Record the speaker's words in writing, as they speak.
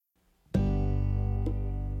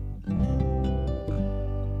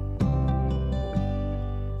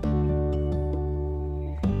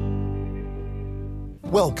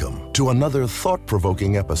Welcome to another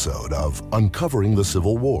thought-provoking episode of Uncovering the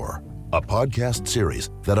Civil War, a podcast series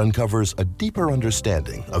that uncovers a deeper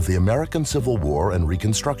understanding of the American Civil War and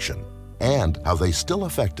Reconstruction and how they still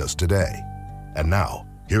affect us today. And now,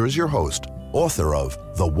 here is your host, author of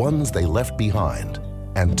The Ones They Left Behind,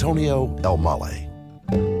 Antonio Elmaleh.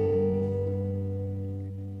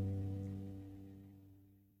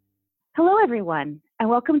 Hello, everyone, and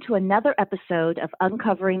welcome to another episode of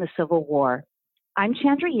Uncovering the Civil War. I'm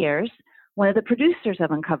Chandra Years, one of the producers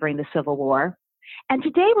of Uncovering the Civil War, and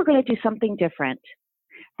today we're going to do something different.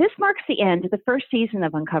 This marks the end of the first season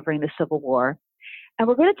of Uncovering the Civil War, and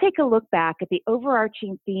we're going to take a look back at the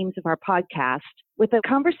overarching themes of our podcast with a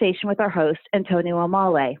conversation with our host, Antonio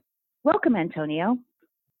Elmaleh. Welcome, Antonio.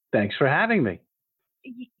 Thanks for having me.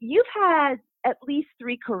 You've had at least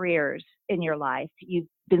 3 careers in your life. You've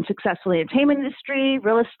been successful in the entertainment industry,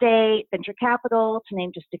 real estate, venture capital, to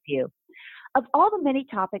name just a few. Of all the many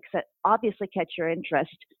topics that obviously catch your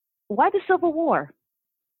interest, why the Civil War?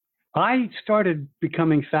 I started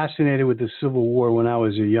becoming fascinated with the Civil War when I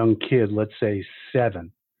was a young kid, let's say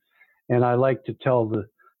 7. And I like to tell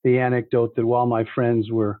the anecdote that while my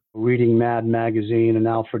friends were reading Mad Magazine and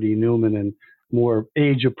Alfred E. Newman and more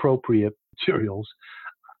age-appropriate materials,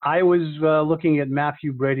 I was looking at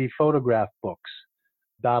Matthew Brady photograph books,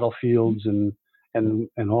 battlefields and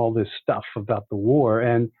all this stuff about the war.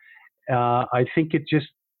 And I think it just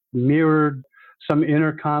mirrored some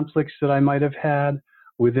inner conflicts that I might have had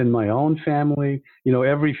within my own family. You know,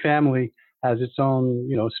 every family has its own,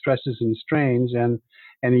 stresses and strains. And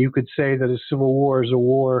you could say that a civil war is a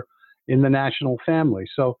war in the national family.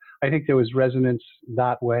 So I think there was resonance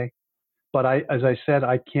that way. But as I said,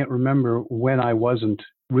 I can't remember when I wasn't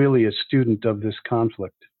really a student of this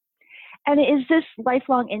conflict. And is this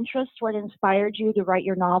lifelong interest what inspired you to write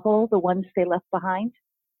your novel, The Ones They Left Behind?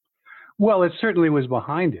 Well, it certainly was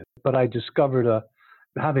behind it, but I discovered,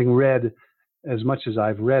 having read as much as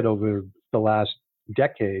I've read over the last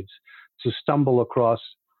decades, to stumble across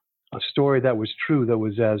a story that was true, that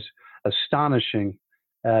was as astonishing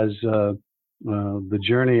as the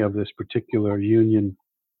journey of this particular Union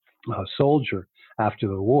soldier after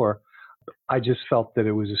the war. I just felt that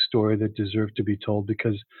it was a story that deserved to be told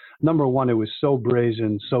because, number one, it was so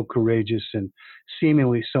brazen, so courageous, and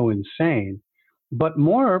seemingly so insane. But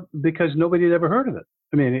more because nobody had ever heard of it.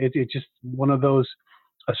 I mean, it's just one of those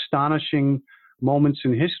astonishing moments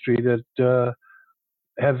in history that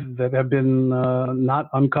have been not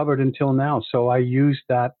uncovered until now. So I used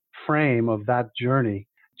that frame of that journey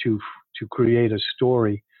to create a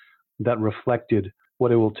story that reflected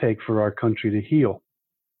what it will take for our country to heal.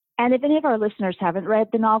 And if any of our listeners haven't read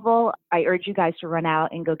the novel, I urge you guys to run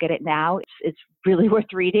out and go get it now. It's really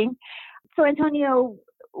worth reading. So, Antonio,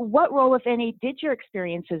 what role, if any, did your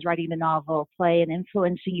experiences writing the novel play in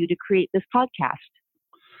influencing you to create this podcast?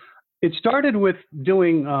 It started with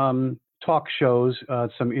doing talk shows,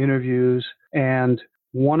 some interviews, and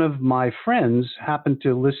one of my friends happened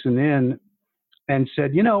to listen in and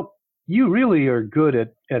said, you really are good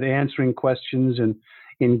at answering questions and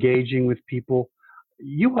engaging with people.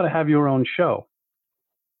 You ought to have your own show.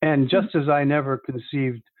 And just as I never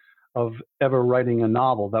conceived of ever writing a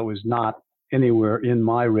novel, that was not anywhere in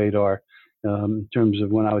my radar in terms of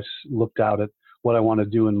when I was looked out at what I want to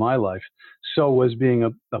do in my life. So was being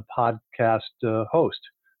a podcast host.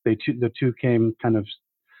 The two came kind of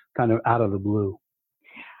out of the blue.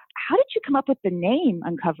 How did you come up with the name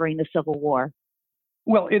Uncovering the Civil War?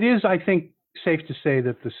 Well, it is, I think, safe to say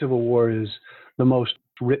that the Civil War is the most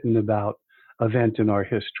written about event in our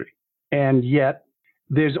history. And yet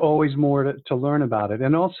there's always more to learn about it.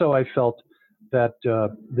 And also I felt that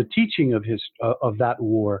the teaching of that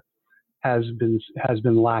war has been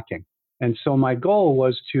lacking. And so my goal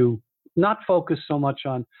was to not focus so much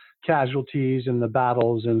on casualties and the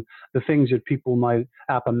battles and the things that people might,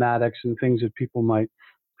 Appomattox and things that people might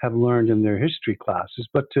have learned in their history classes,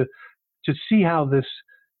 but to see how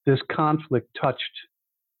this conflict touched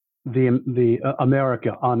the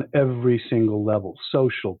America on every single level: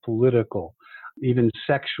 social, political, even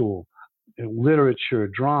sexual, literature,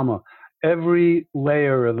 drama. Every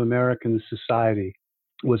layer of American society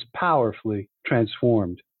was powerfully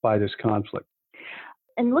transformed by this conflict.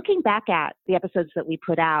 And looking back at the episodes that we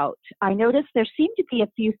put out, I noticed there seemed to be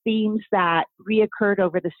a few themes that reoccurred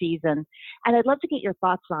over the season, and I'd love to get your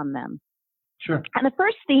thoughts on them. Sure. And the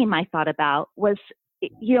first theme I thought about was,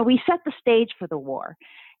 we set the stage for the war.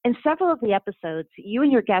 In several of the episodes, you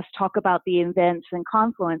and your guests talk about the events and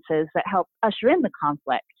confluences that help usher in the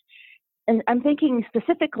conflict. And I'm thinking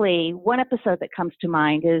specifically, one episode that comes to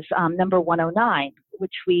mind is number 109,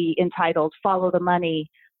 which we entitled Follow the Money,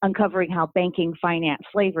 uncovering how banking financed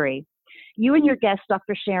slavery. You and your guest,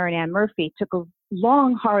 Dr. Sharon Ann Murphy, took a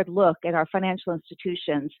long, hard look at our financial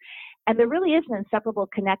institutions, and there really is an inseparable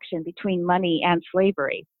connection between money and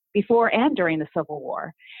slavery, before and during the Civil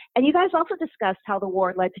War. And you guys also discussed how the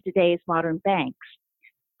war led to today's modern banks.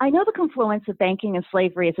 I know the confluence of banking and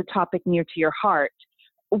slavery is a topic near to your heart.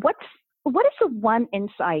 What is the one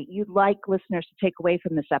insight you'd like listeners to take away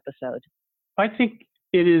from this episode? I think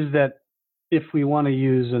it is that, if we want to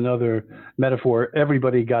use another metaphor,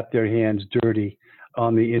 everybody got their hands dirty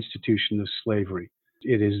on the institution of slavery.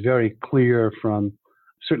 It is very clear from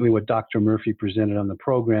certainly what Dr. Murphy presented on the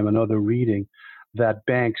program and other reading that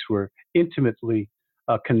banks were intimately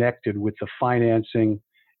connected with the financing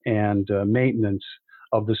and maintenance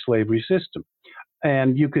of the slavery system.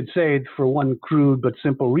 And you could say, for one crude but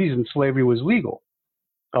simple reason, slavery was legal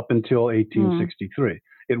up until 1863.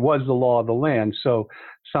 It was the law of the land. So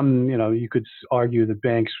you could argue that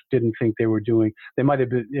banks didn't think they were doing, it might have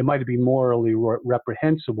been morally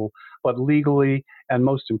reprehensible, but legally and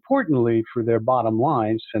most importantly for their bottom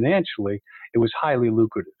lines financially, it was highly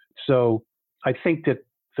lucrative. So I think that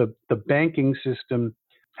the banking system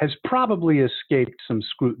has probably escaped some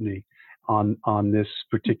scrutiny on this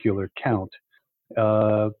particular count.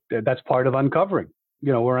 That's part of uncovering.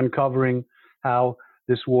 We're uncovering how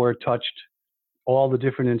this war touched all the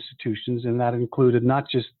different institutions, and that included not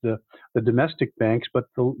just the domestic banks, but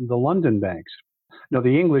the London banks.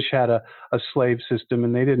 The English had a slave system,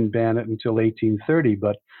 and they didn't ban it until 1830,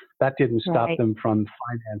 but that didn't stop them from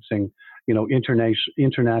financing,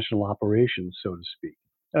 international operations, so to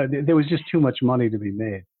speak. There was just too much money to be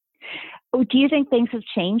made. Do you think things have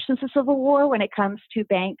changed since the Civil War when it comes to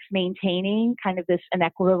banks maintaining kind of this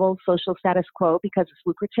inequitable social status quo because it's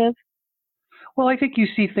lucrative? Well, I think you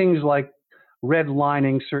see things like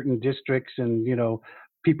redlining certain districts and,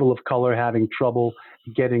 people of color having trouble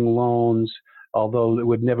getting loans, although it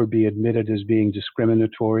would never be admitted as being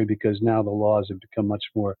discriminatory because now the laws have become much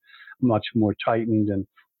more tightened and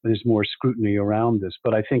there's more scrutiny around this.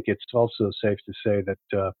 But I think it's also safe to say that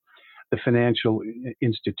the financial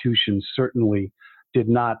institutions certainly did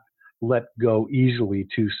not let go easily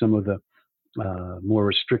to some of the more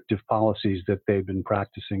restrictive policies that they've been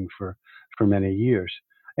practicing for many years.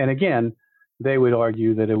 And again, they would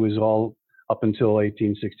argue that it was all, up until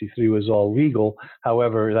 1863, was all legal.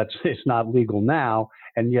 However, it's not legal now,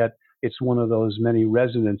 and yet it's one of those many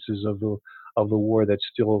resonances of the war that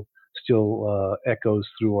still echoes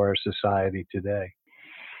through our society today.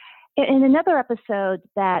 In another episode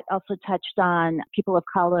that also touched on people of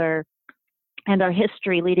color and our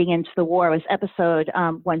history leading into the war was episode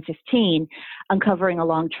 115, Uncovering a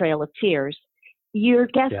Long Trail of Tears. Your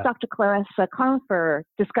guest, Dr. Clarissa Confer,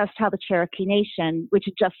 discussed how the Cherokee Nation, which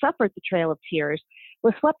had just suffered the Trail of Tears,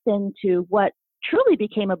 was swept into what truly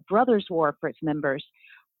became a brothers' war for its members.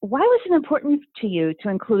 Why was it important to you to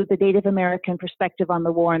include the Native American perspective on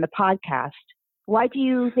the war in the podcast? Why do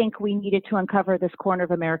you think we needed to uncover this corner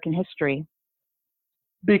of American history?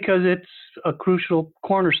 Because it's a crucial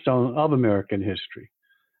cornerstone of American history,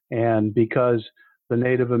 and because the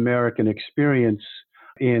Native American experience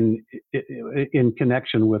in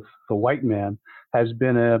connection with the white man has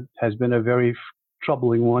been a very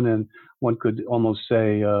troubling one, and one could almost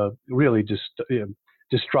say really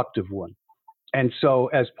destructive one. And so,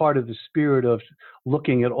 as part of the spirit of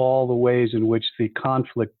looking at all the ways in which the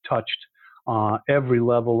conflict touched every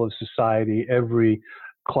level of society, every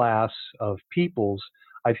class of peoples,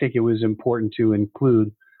 I think it was important to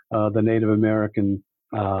include the Native American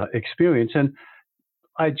experience. And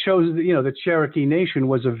I chose, the Cherokee Nation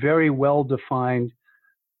was a very well-defined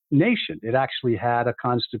nation. It actually had a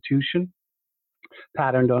constitution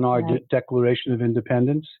patterned on our Declaration of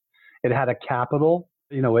Independence. It had a capital.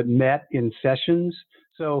 It met in sessions.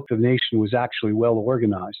 So the nation was actually well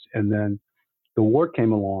organized. And then the war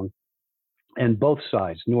came along, and both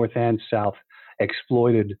sides, North and South,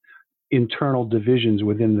 exploited internal divisions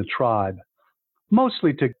within the tribe,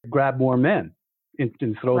 mostly to grab more men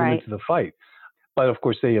and throw them into the fight. But of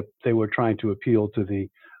course, they were trying to appeal to the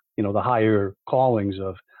higher callings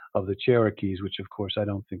of the Cherokees, which of course I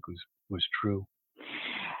don't think was true.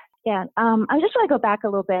 Yeah, I just want to go back a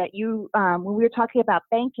little bit. You, when we were talking about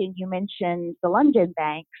banking, you mentioned the London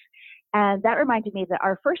banks, and that reminded me that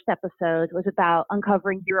our first episode was about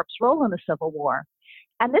uncovering Europe's role in the Civil War.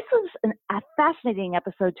 And this was a fascinating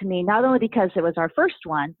episode to me, not only because it was our first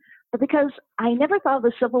one, but because I never thought of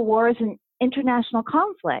the Civil War as an international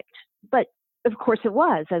conflict. But of course it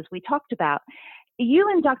was, as we talked about. You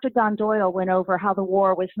and Dr. Don Doyle went over how the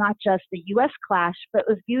war was not just the U.S. clash, but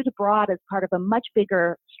was viewed abroad as part of a much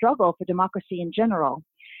bigger struggle for democracy in general.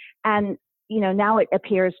 And now it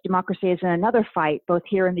appears democracy is in another fight, both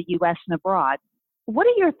here in the U.S. and abroad. What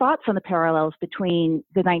are your thoughts on the parallels between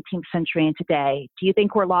the 19th century and today? Do you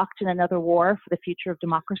think we're locked in another war for the future of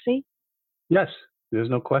democracy? Yes, there's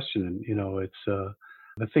no question. It's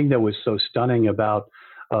the thing that was so stunning about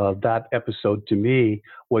that episode to me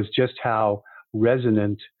was just how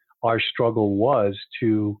resonant our struggle was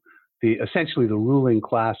to essentially the ruling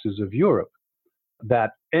classes of Europe.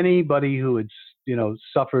 That anybody who had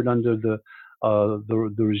suffered under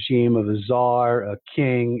the regime of a czar, a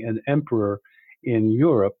king, an emperor in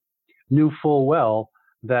Europe knew full well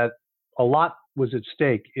that a lot was at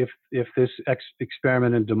stake if this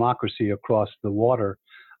experiment in democracy across the water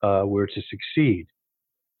were to succeed.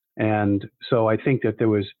 And so I think that there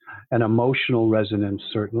was an emotional resonance,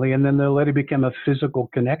 certainly, and then there later became a physical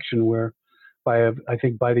connection where, I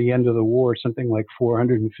think by the end of the war, something like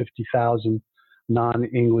 450,000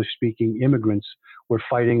 non-English speaking immigrants were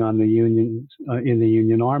fighting on in the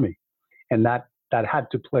Union Army, and that had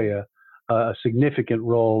to play a significant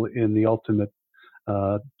role in the ultimate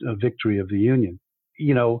victory of the Union.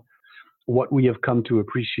 What we have come to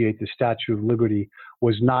appreciate, the Statue of Liberty,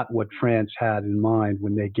 was not what France had in mind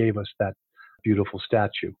when they gave us that beautiful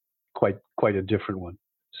statue. Quite a different one.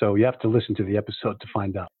 So you have to listen to the episode to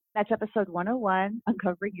find out. That's episode 101,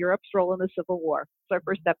 Uncovering Europe's Role in the Civil War. It's our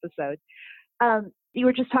first episode. You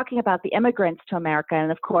were just talking about the immigrants to America,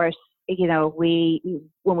 and of course,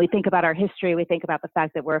 when we think about our history, we think about the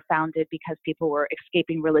fact that we're founded because people were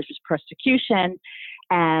escaping religious persecution,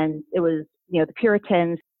 and it was the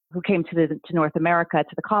Puritans who came to North America,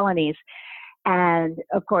 to the colonies, and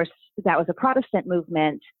of course that was a Protestant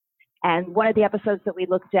movement. And one of the episodes that we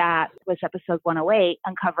looked at was episode 108,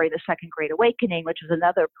 Uncovering the Second Great Awakening, which was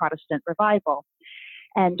another Protestant revival.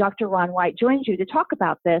 And Dr. Ron White joined you to talk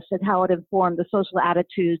about this and how it informed the social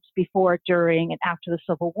attitudes before, during, and after the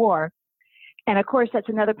Civil War. And of course, that's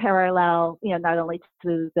another parallel, not only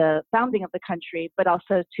to the founding of the country, but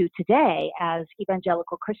also to today, as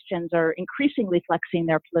evangelical Christians are increasingly flexing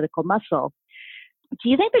their political muscle. Do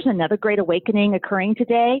you think there's another great awakening occurring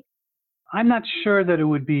today? I'm not sure that it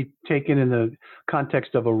would be taken in the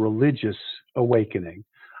context of a religious awakening.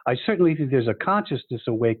 I certainly think there's a consciousness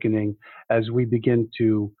awakening as we begin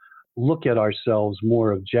to look at ourselves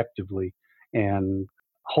more objectively and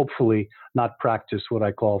hopefully not practice what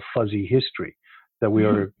I call fuzzy history. That we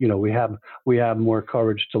are, we have more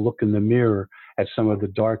courage to look in the mirror at some of the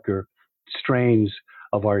darker strains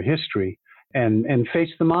of our history and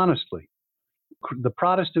face them honestly. The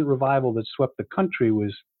Protestant revival that swept the country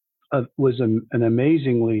was an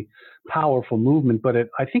amazingly powerful movement, but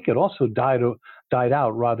I think it also died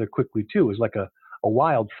out rather quickly too. It was like a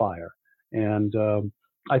wildfire, and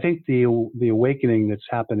I think the awakening that's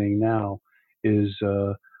happening now is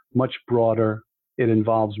much broader. It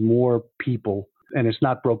involves more people, and it's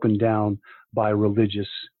not broken down by religious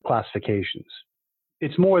classifications.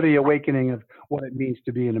 It's more the awakening of what it means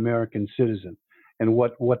to be an American citizen and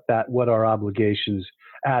what our obligations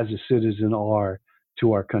as a citizen are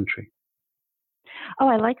to our country. Oh,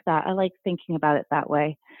 I like that. I like thinking about it that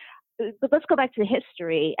way. But let's go back to the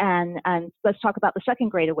history and let's talk about the Second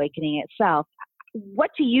Great Awakening itself. What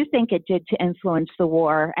do you think it did to influence the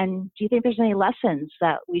war? And do you think there's any lessons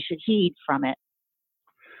that we should heed from it?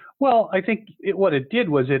 Well, I think what it did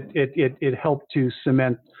was it helped to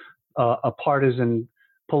cement a partisan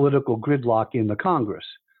political gridlock in the Congress.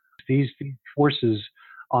 These forces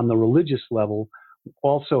on the religious level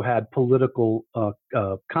also had political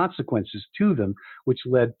consequences to them, which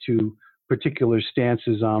led to particular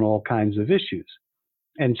stances on all kinds of issues.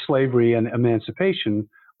 And slavery and emancipation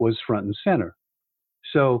was front and center.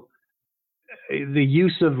 So the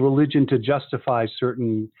use of religion to justify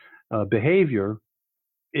certain behavior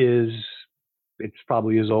it's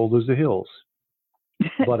probably as old as the hills.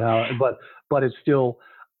 But it's still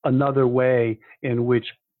another way in which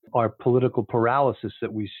our political paralysis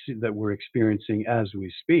that we're experiencing as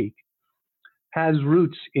we speak has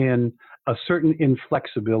roots in a certain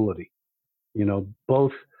inflexibility.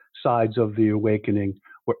 Both sides of the awakening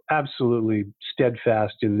were absolutely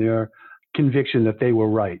steadfast in their conviction that they were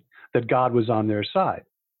right, that God was on their side.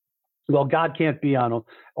 Well, God can't be on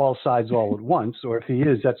all sides all at once, or if he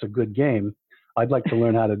is, that's a good game. I'd like to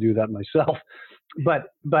learn how to do that myself. But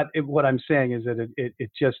what I'm saying is that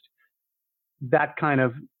it just, that kind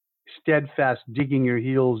of steadfast digging your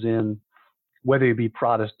heels in, whether you be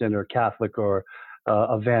Protestant or Catholic or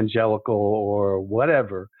evangelical or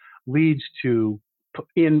whatever, leads to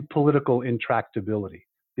political intractability,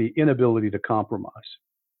 the inability to compromise.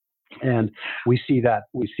 And we see that,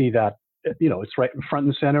 it's right in front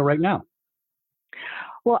and center right now.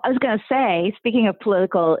 Well, I was going to say, speaking of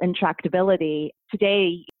political intractability,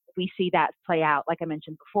 today we see that play out, like I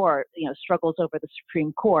mentioned before, struggles over the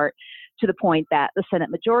Supreme Court to the point that the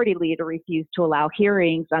Senate Majority Leader refused to allow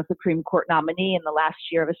hearings on Supreme Court nominee in the last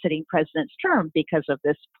year of a sitting president's term because of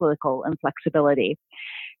this political inflexibility.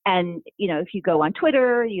 And, if you go on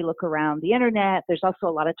Twitter, you look around the internet, there's also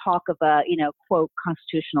a lot of talk of a, quote,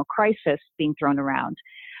 constitutional crisis being thrown around.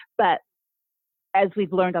 But as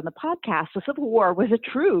we've learned on the podcast, the Civil War was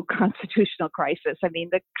a true constitutional crisis. I mean,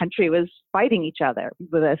 the country was fighting each other,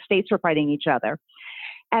 the states were fighting each other.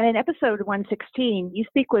 And in episode 116, you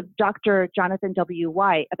speak with Dr. Jonathan W.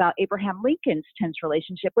 White about Abraham Lincoln's tense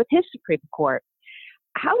relationship with his Supreme Court.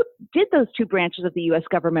 How did those two branches of the U.S.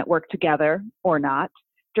 government work together or not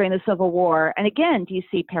during the Civil War? And again, do you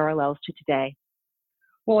see parallels to today?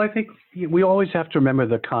 Well, I think we always have to remember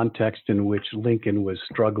the context in which Lincoln was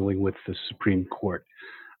struggling with the Supreme Court.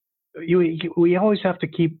 We always have to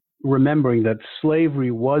keep remembering that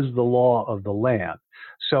slavery was the law of the land.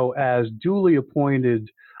 So as duly appointed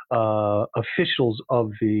officials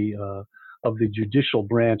of the judicial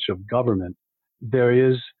branch of government, there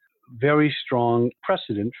is very strong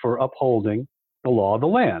precedent for upholding the law of the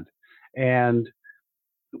land. And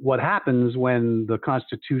what happens when the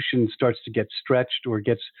Constitution starts to get stretched or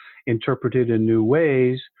gets interpreted in new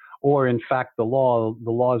ways, or in fact the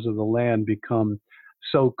laws of the land become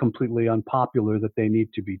so completely unpopular that they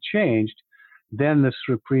need to be changed, then the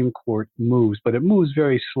Supreme Court moves, but it moves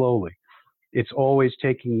very slowly. It's always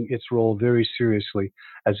taking its role very seriously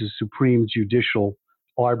as a supreme judicial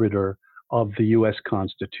arbiter of the U.S.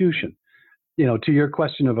 Constitution. To your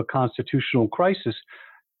question of a constitutional crisis,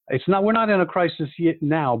 we're not in a crisis yet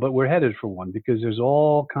now, but we're headed for one because there's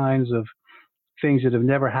all kinds of things that have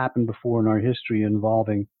never happened before in our history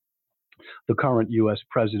involving the current U.S.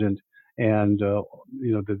 president and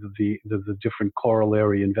the different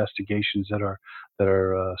corollary investigations that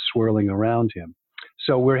are swirling around him.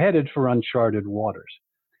 So we're headed for uncharted waters.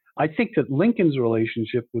 I think that Lincoln's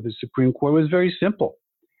relationship with the Supreme Court was very simple.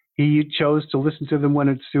 He chose to listen to them when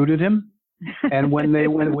it suited him, and when they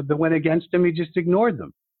went against him, he just ignored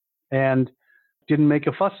them and didn't make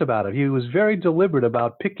a fuss about it. He was very deliberate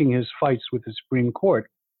about picking his fights with the Supreme Court.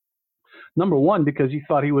 Number one, because he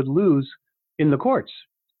thought he would lose in the courts,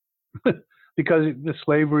 because the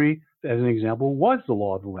slavery, as an example, was the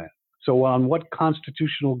law of the land. So on what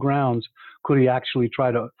constitutional grounds could he actually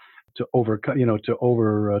try to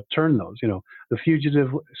overturn those? The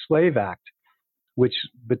Fugitive Slave Act, which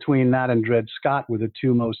between that and Dred Scott were the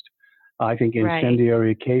two most, I think,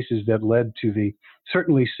 incendiary cases that led to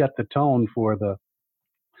certainly set the tone for the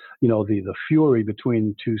fury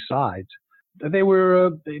between two sides. They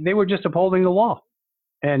were just upholding the law,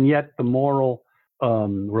 and yet the moral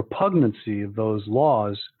repugnancy of those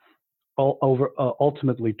laws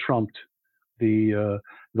ultimately trumped the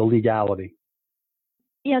legality.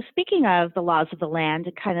 Speaking of the laws of the land,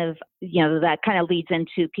 it kind of that kind of leads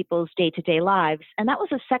into people's day-to-day lives, and that was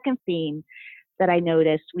a second theme that I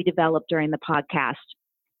noticed we developed during the podcast.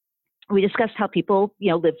 We discussed how people,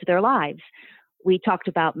 lived their lives. We talked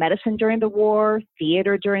about medicine during the war,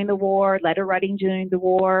 theater during the war, letter writing during the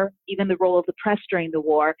war, even the role of the press during the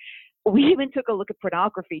war. We even took a look at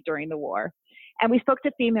pornography during the war. And we spoke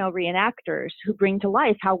to female reenactors who bring to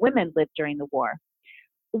life how women lived during the war.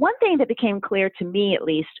 One thing that became clear to me, at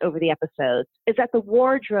least over the episodes, is that the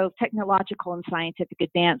war drove technological and scientific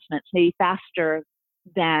advancements maybe faster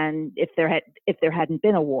than if there hadn't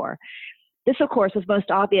been a war. This, of course, was most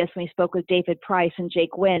obvious when we spoke with David Price and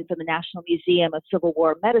Jake Wynn from the National Museum of Civil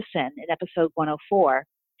War Medicine in episode 104.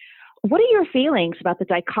 What are your feelings about the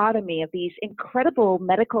dichotomy of these incredible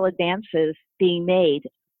medical advances being made,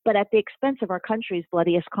 but at the expense of our country's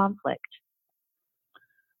bloodiest conflict?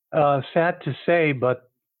 Sad to say, but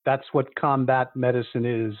that's what combat medicine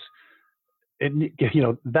is.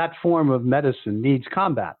 That form of medicine needs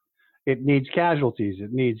combat. It needs casualties.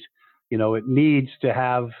 It needs to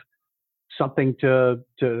have something that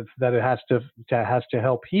it has to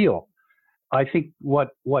help heal. I think what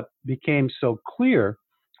became so clear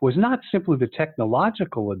was not simply the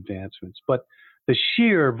technological advancements, but the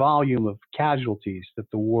sheer volume of casualties that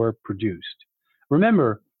the war produced.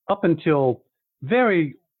 Remember, up until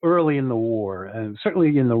very early in the war, and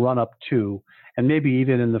certainly in the run-up to, and maybe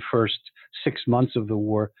even in the first 6 months of the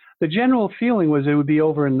war, the general feeling was it would be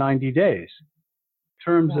over in 90 days.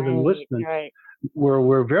 Terms of enlistment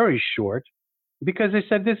were very short because they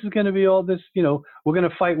said this is going to be all this, we're going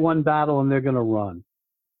to fight one battle and they're going to run.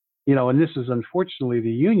 And this is unfortunately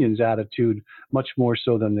the Union's attitude much more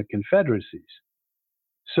so than the Confederacy's.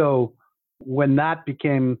 So when that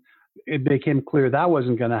became it became clear that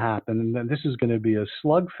wasn't going to happen, and that this is going to be a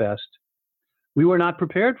slugfest, we were not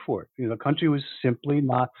prepared for it. The country was simply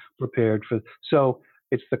not prepared for. So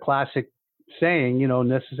it's the classic saying,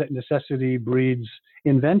 necessity breeds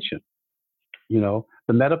invention. The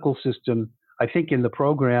medical system, I think in the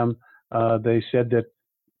program, they said that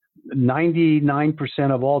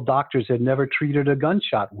 99% of all doctors had never treated a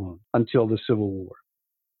gunshot wound until the Civil War.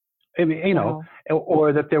 I mean, Wow.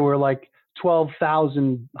 or that there were like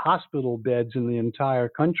 12,000 hospital beds in the entire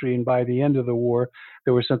country, and by the end of the war,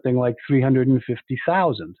 there were something like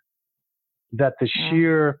 350,000. That the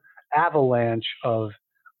sheer avalanche of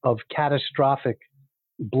catastrophic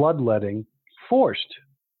bloodletting forced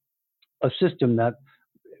a system that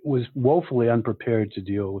was woefully unprepared to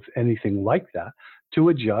deal with anything like that to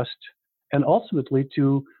adjust and ultimately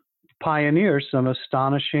to pioneer some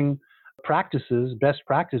astonishing practices, best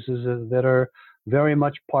practices that are very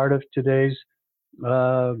much part of today's,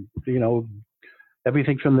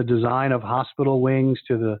 everything from the design of hospital wings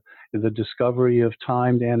to the discovery of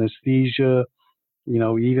timed anesthesia,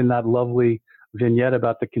 even that lovely vignette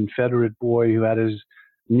about the Confederate boy who had his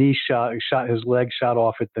his leg shot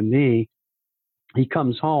off at the knee. He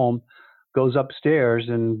comes home, goes upstairs,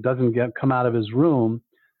 and doesn't come out of his room.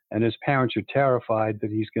 And his parents are terrified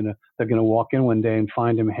that they're gonna walk in one day and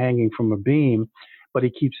find him hanging from a beam. But he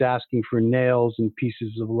keeps asking for nails and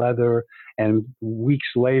pieces of leather. And weeks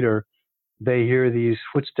later, they hear these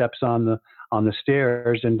footsteps on the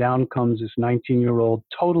stairs, and down comes this 19-year-old,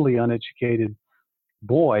 totally uneducated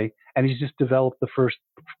boy, and he's just developed the first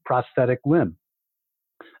prosthetic limb.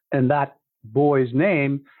 And that boy's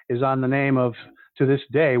name is on the name of, to this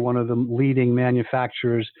day, one of the leading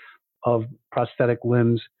manufacturers of prosthetic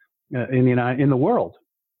limbs in the world.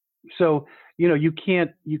 So, you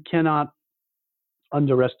cannot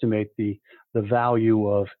underestimate the value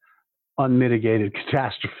of unmitigated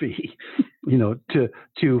catastrophe,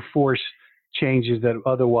 to force changes that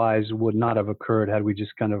otherwise would not have occurred had we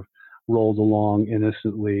just kind of rolled along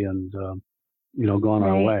innocently and, gone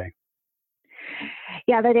our way.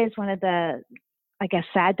 Yeah, that is one of the, I guess,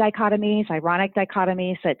 sad dichotomies, ironic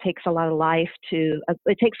dichotomies. That takes a lot of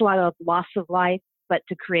it takes a lot of loss of life, but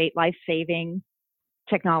to create life-saving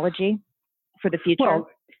technology for the future. Well,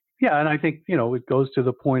 yeah, and I think, it goes to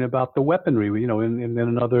the point about the weaponry. In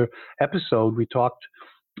another episode, we talked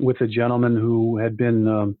with a gentleman who had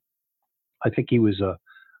been, I think he was the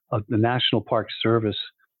National Park Service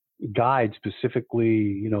guide,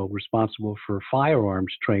 specifically, responsible for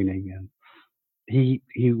firearms training. And he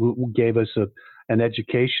gave us an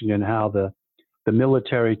education in how the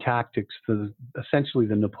military tactics, essentially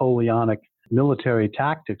the Napoleonic military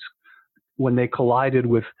tactics, when they collided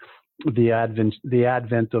with the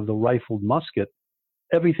advent of the rifled musket,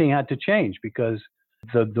 everything had to change, because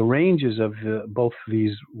the ranges of both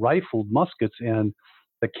these rifled muskets and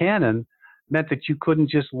the cannon meant that you couldn't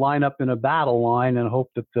just line up in a battle line and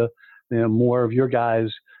hope that more of your guys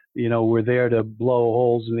were there to blow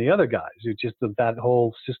holes in the other guys. It just that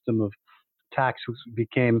whole system of tactics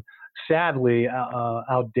became sadly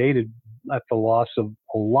outdated at the loss of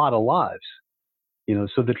a lot of lives.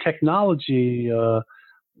 So the technology, of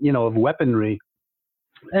weaponry,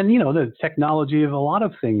 and the technology of a lot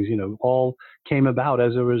of things, all came about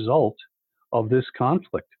as a result of this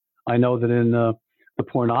conflict. I know that in the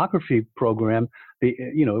pornography program,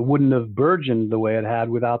 it wouldn't have burgeoned the way it had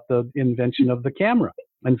without the invention of the camera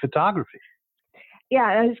and photography. Yeah,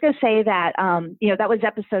 I was going to say that, that was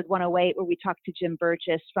episode 108 where we talked to Jim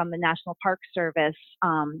Burgess from the National Park Service.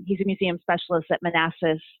 He's a museum specialist at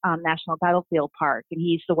Manassas National Battlefield Park, and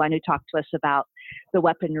he's the one who talked to us about the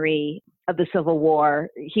weaponry of the Civil War.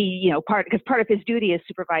 He, because part of his duty is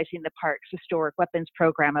supervising the park's historic weapons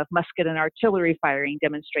program of musket and artillery firing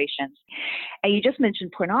demonstrations. And you just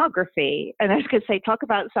mentioned pornography, and I was going to say, talk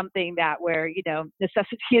about something where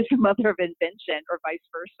necessity is the mother of invention, or vice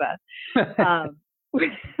versa.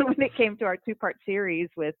 When it came to our two-part series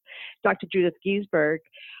with Dr. Judith Giesberg.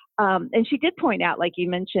 And she did point out, like you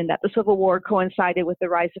mentioned, that the Civil War coincided with the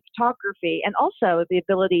rise of photography and also the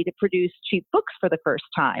ability to produce cheap books for the first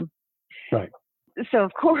time. Right. So,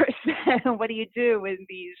 of course, what do you do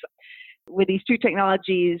when these two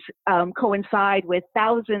technologies coincide with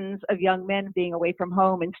thousands of young men being away from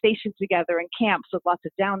home and stationed together in camps with lots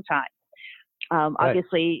of downtime? Right.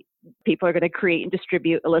 Obviously, people are going to create and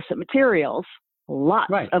distribute illicit materials.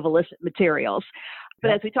 Lots of illicit materials.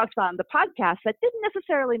 But as we talked about in the podcast, that didn't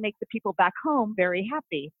necessarily make the people back home very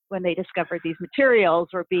happy when they discovered these materials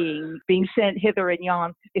were being sent hither and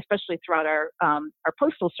yon, especially throughout our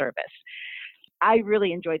postal service. I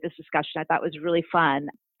really enjoyed this discussion. I thought it was really fun.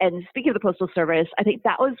 And speaking of the Postal Service, I think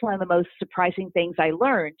that was one of the most surprising things I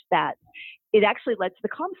learned, that it actually led to the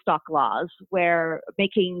Comstock laws, where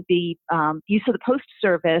making the use of the Post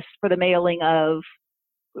Service for the mailing of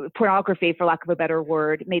pornography, for lack of a better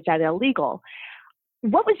word, made that illegal.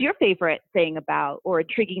 What was your favorite thing about, or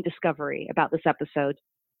intriguing discovery about this episode?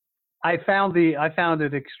 I found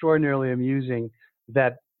it extraordinarily amusing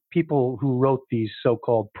that people who wrote these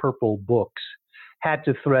so-called purple books had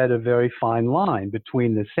to thread a very fine line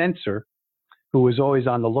between the censor, who was always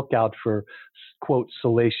on the lookout for, quote,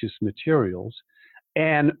 salacious materials,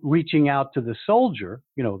 and reaching out to the soldier,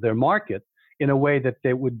 their market, in a way that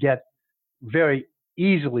they would very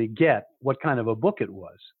easily get what kind of a book it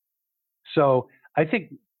was. So I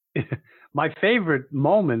think my favorite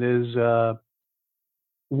moment is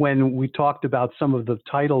when we talked about some of the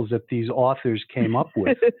titles that these authors came up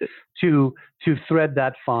with to thread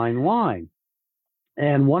that fine line.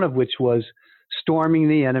 And one of which was storming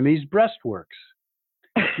the enemy's breastworks.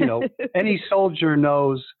 Any soldier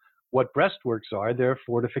knows what breastworks are. They're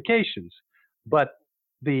fortifications. But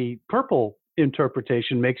the purple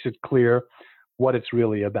interpretation makes it clear what it's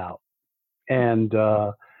really about. And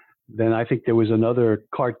then I think there was another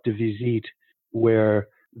carte de visite where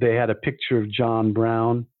they had a picture of John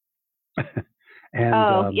Brown.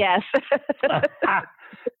 And, yes.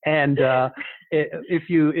 And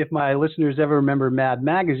if my listeners ever remember Mad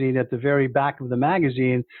Magazine, at the very back of the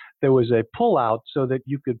magazine, there was a pullout so that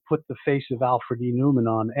you could put the face of Alfred E. Newman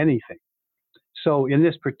on anything. So in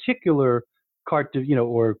this particular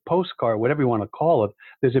or postcard, whatever you want to call it,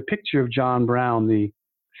 there's a picture of John Brown, the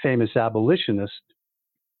famous abolitionist,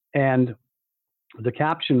 and the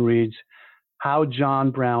caption reads, "How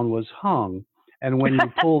John Brown was hung." And when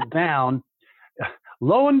you pull down,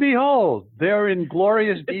 lo and behold, there in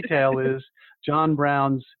glorious detail is John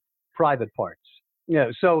Brown's private parts.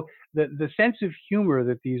 So the sense of humor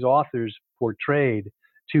that these authors portrayed,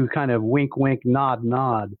 to kind of wink, wink, nod,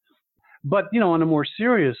 nod. But, on a more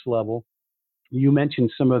serious level, you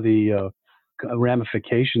mentioned some of the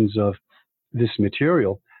ramifications of this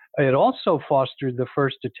material. It also fostered the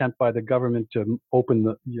first attempt by the government to open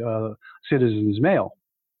the citizens' mail.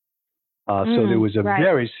 So there was a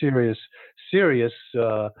very serious,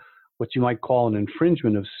 what you might call an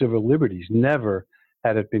infringement of civil liberties. Never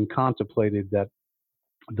had it been contemplated that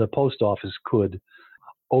the post office could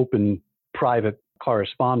open private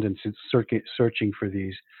correspondence searching for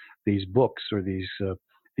these books or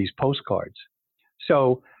these postcards.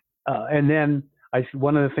 So, and then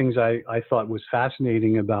one of the things I thought was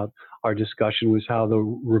fascinating about our discussion was how the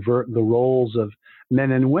roles of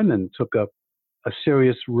men and women took a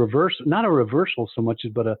serious not a reversal so much,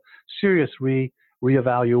 but a serious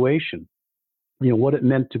reevaluation. What it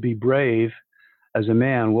meant to be brave as a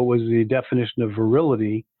man, what was the definition of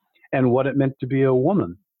virility, and what it meant to be a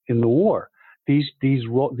woman in the war. These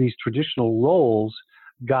traditional roles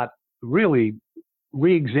got really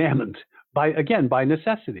re-examined by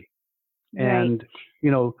necessity. Right. And,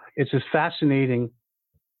 it's just fascinating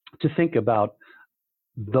to think about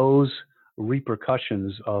those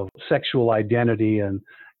repercussions of sexual identity and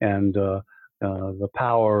the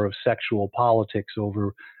power of sexual politics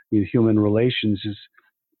over human relations is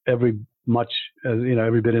every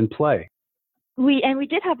bit in play. We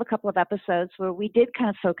did have a couple of episodes where we did kind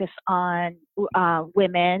of focus on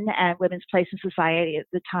women and women's place in society at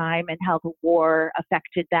the time, and how the war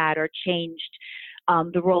affected that or changed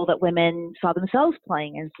the role that women saw themselves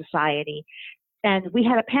playing in society. And we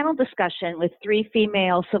had a panel discussion with 3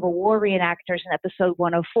 female Civil War reenactors in episode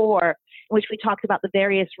 104, in which we talked about the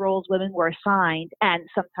various roles women were assigned, and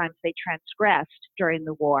sometimes they transgressed during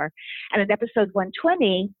the war. And in episode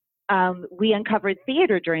 120, we uncovered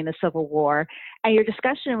theater during the Civil War, and your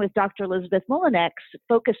discussion with Dr. Elizabeth Mullinex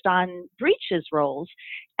focused on Breech's roles.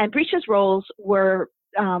 And Breech's roles were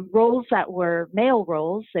roles that were male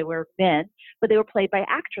roles. They were men, but they were played by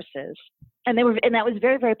actresses. And that was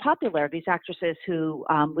very, very popular, these actresses who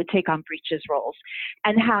would take on Breech's roles,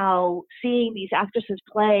 and how seeing these actresses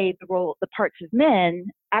play the parts of men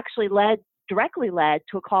actually directly led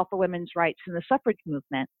to a call for women's rights in the suffrage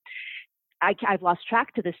movement. I've lost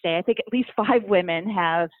track to this day. I think at least 5 women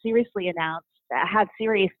have had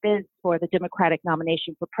serious bids for the Democratic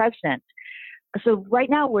nomination for president. So right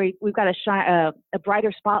now we've got a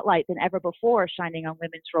brighter spotlight than ever before shining on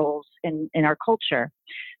women's roles in our culture.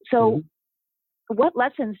 So what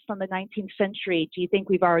lessons from the 19th century do you think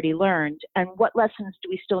we've already learned, and what lessons do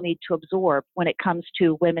we still need to absorb when it comes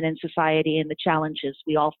to women in society and the challenges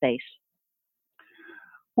we all face?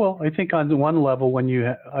 Well, I think on one level,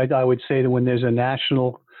 I would say that when there's a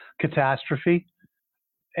national catastrophe,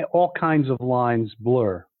 all kinds of lines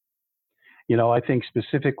blur. I think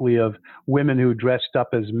specifically of women who dressed up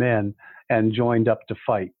as men and joined up to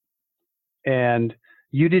fight. And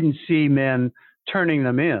you didn't see men turning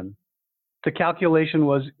them in. The calculation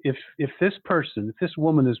was if this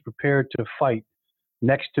woman is prepared to fight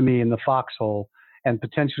next to me in the foxhole and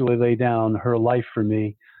potentially lay down her life for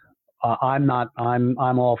me, I'm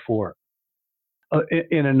all for it.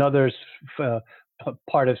 In another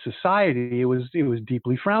part of society, it was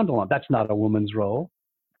deeply frowned on. That's not a woman's role.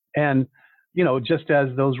 And just as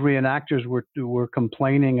those reenactors were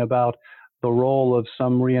complaining about the role of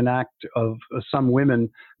some women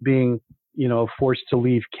being forced to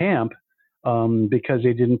leave camp because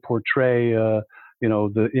they didn't portray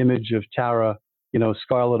the image of Tara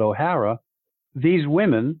Scarlett O'Hara, these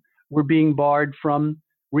women were being barred from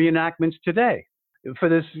reenactments today for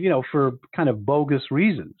this for kind of bogus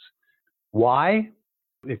reasons. Why?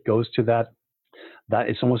 It goes to that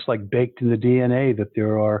it's almost like baked in the DNA that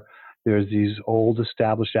there's these old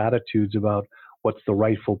established attitudes about what's the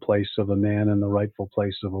rightful place of a man and the rightful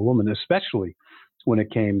place of a woman, especially when it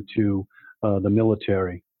came to the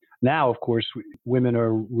military. Now, of course, women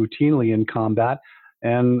are routinely in combat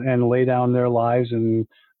and lay down their lives and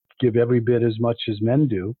give every bit as much as men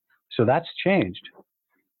do. So that's changed.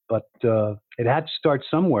 But it had to start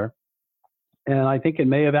somewhere. And I think it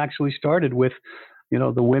may have actually started with,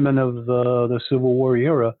 the women of the Civil War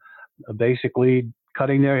era basically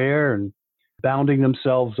cutting their hair and bounding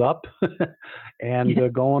themselves up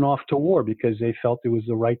and going off to war because they felt it was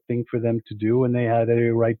the right thing for them to do, and they had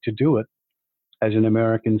a right to do it as an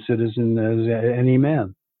American citizen, as any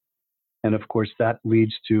man. And of course, that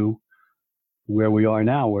leads to where we are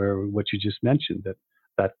now, where what you just mentioned,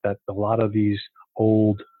 that a lot of these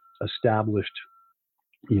old established,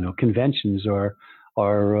 conventions are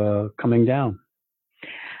coming down.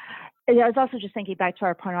 I was also just thinking back to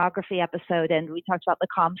our pornography episode, and we talked about the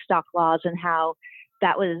Comstock laws and how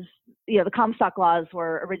that was, the Comstock laws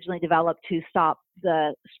were originally developed to stop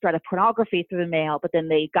the spread of pornography through the mail, but then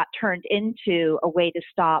they got turned into a way to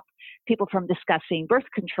stop people from discussing birth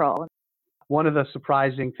control. One of the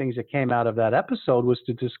surprising things that came out of that episode was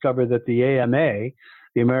to discover that the AMA,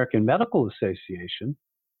 the American Medical Association,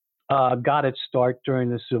 got its start during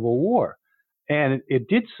the Civil War. And it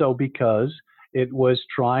did so because it was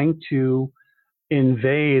trying to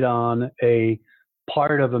invade on a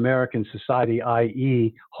part of American society,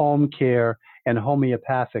 i.e. home care and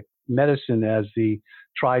homeopathic medicine as the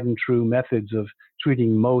tried and true methods of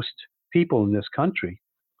treating most people in this country,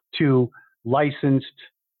 to licensed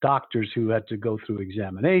doctors who had to go through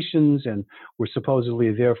examinations and were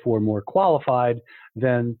supposedly therefore more qualified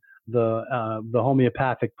than the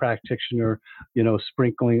homeopathic practitioner,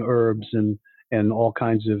 sprinkling herbs and all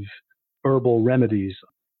kinds of herbal remedies,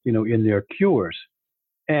 in their cures,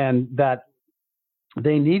 and that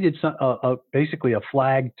they needed basically a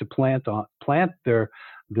flag to plant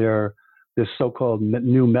this so-called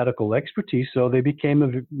new medical expertise. So they became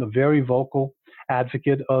a very vocal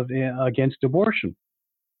advocate against abortion.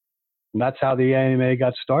 And that's how the AMA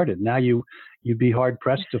got started. Now you'd be hard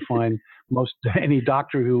pressed to find any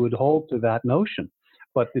doctor who would hold to that notion,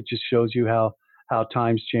 but it just shows you how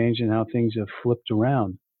times change and how things have flipped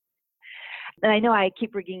around. And I know I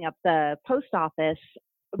keep bringing up the post office,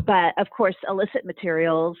 but of course, illicit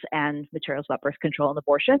materials and materials about birth control and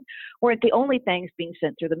abortion weren't the only things being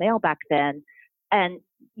sent through the mail back then. And,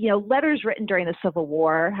 letters written during the Civil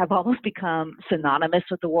War have almost become synonymous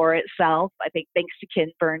with the war itself. I think thanks to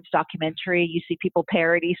Ken Burns' documentary, you see people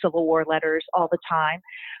parody Civil War letters all the time.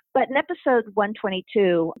 But in episode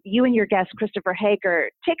 122, you and your guest, Christopher Hager,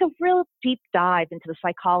 take a real deep dive into the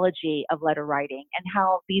psychology of letter writing and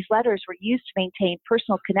how these letters were used to maintain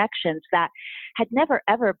personal connections that had never,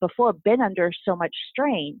 ever before been under so much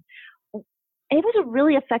strain. It was a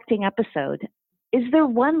really affecting episode. Is there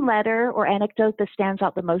one letter or anecdote that stands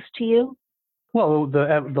out the most to you? Well,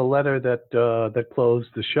 the letter that closed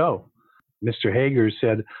the show. Mr. Hager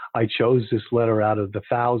said, "I chose this letter out of the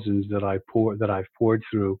thousands that I've poured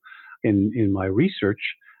through in my research,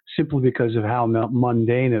 simply because of how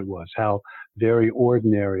mundane it was, how very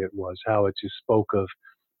ordinary it was, how it just spoke of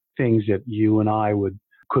things that you and I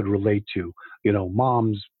could relate to.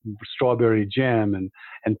 Mom's strawberry jam,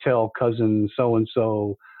 and tell cousin so and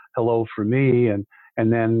so hello for me, and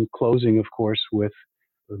then closing, of course, with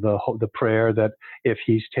the prayer that if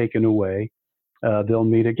he's taken away, they'll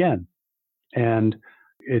meet again." And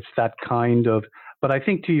it's that kind of, but I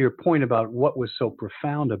think to your point about what was so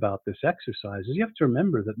profound about this exercise is you have to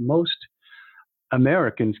remember that most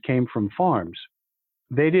Americans came from farms.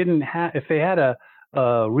 They didn't have, if they had a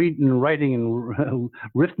reading, writing, and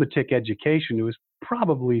arithmetic education, it was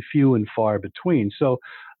probably few and far between. So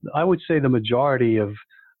I would say the majority of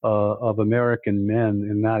American men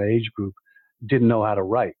in that age group didn't know how to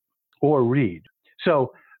write or read.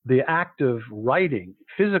 So the act of writing,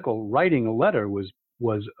 physical writing a letter was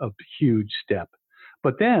a huge step.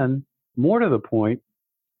 But then, more to the point,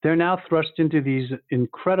 they're now thrust into these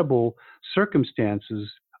incredible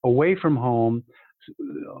circumstances away from home,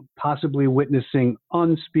 possibly witnessing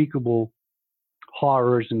unspeakable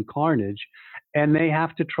horrors and carnage, and they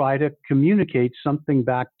have to try to communicate something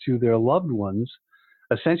back to their loved ones,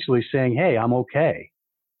 essentially saying, "Hey, I'm okay,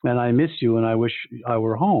 and I miss you, and I wish I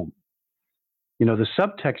were home." You know, the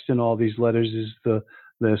subtext in all these letters is the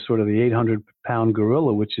sort of the 800-pound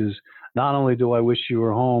gorilla, which is not only do I wish you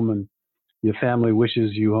were home and your family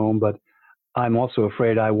wishes you home, but I'm also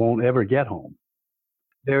afraid I won't ever get home.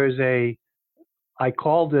 There is I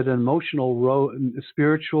called it an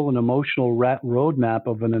spiritual and emotional roadmap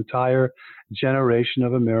of an entire generation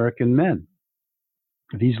of American men.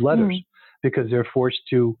 These letters, because they're forced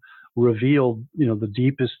to reveal, the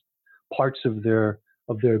deepest parts of their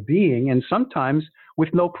being, and sometimes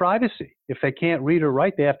with no privacy. If they can't read or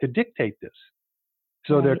write, they have to dictate this.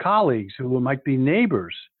 So Right. their colleagues, who might be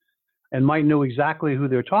neighbors and might know exactly who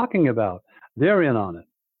they're talking about, they're in on it.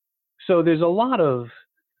 So there's a lot of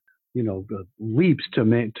leaps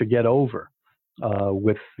to get over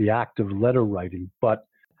with the act of letter writing. But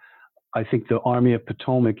I think the Army of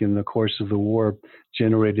Potomac in the course of the war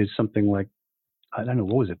generated something like, I don't know,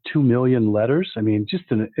 what was it, 2 million letters? I mean, just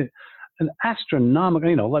an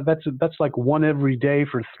astronomical, that's like one every day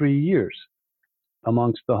for 3 years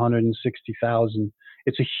amongst the 160,000.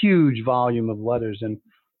 It's a huge volume of letters.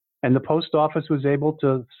 And the post office was able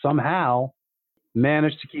to somehow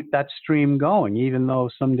managed to keep that stream going, even though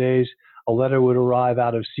some days a letter would arrive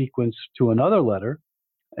out of sequence to another letter,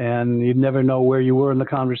 and you'd never know where you were in the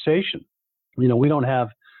conversation. They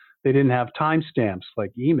didn't have timestamps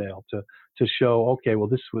like email to show, okay, well,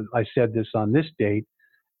 I said this on this date,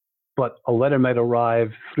 but a letter might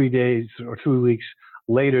arrive 3 days or 3 weeks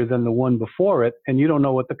later than the one before it, and you don't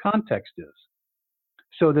know what the context is.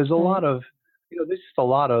 So there's a lot of, this is a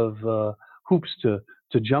lot of hoops to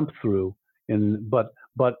jump through.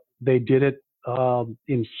 But they did it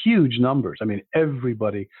in huge numbers. I mean,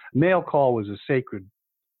 everybody. Mail call was a sacred.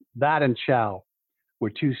 That and chow were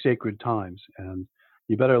 2 sacred times, and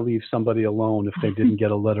you better leave somebody alone if they didn't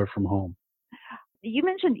get a letter from home. You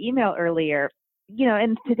mentioned email earlier,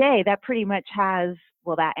 and today that pretty much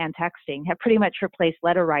that and texting have pretty much replaced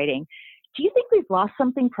letter writing. Do you think we've lost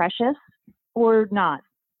something precious or not?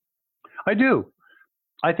 I do.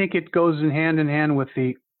 I think it goes hand in hand with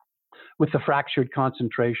the fractured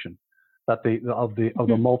concentration of the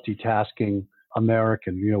multitasking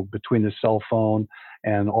American, between the cell phone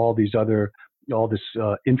and all this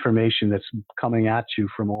information that's coming at you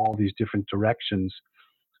from all these different directions.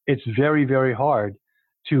 It's very, very hard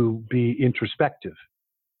to be introspective.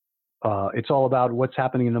 It's all about what's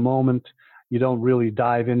happening in the moment. You don't really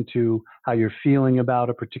dive into how you're feeling about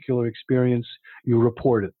a particular experience. You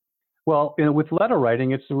report it. Well, with letter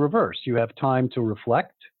writing, it's the reverse. You have time to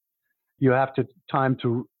reflect. You have time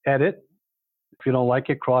to edit. If you don't like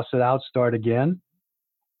it, cross it out, start again.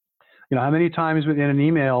 How many times within an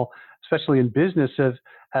email, especially in business,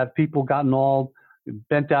 have people gotten all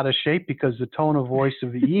bent out of shape because the tone of voice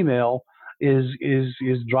of the email is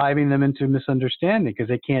driving them into misunderstanding because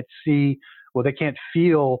they can't see, they can't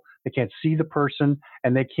feel, they can't see the person,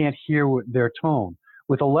 and they can't hear their tone.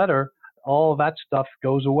 With a letter, all of that stuff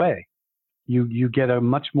goes away. You get a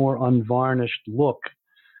much more unvarnished look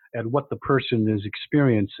at what the person is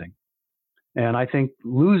experiencing. And I think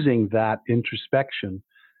losing that introspection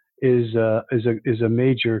is a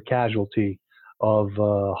major casualty of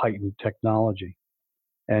heightened technology.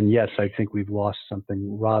 And yes, I think we've lost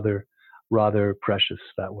something rather precious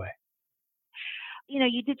that way.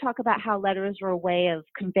 You did talk about how letters were a way of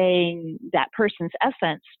conveying that person's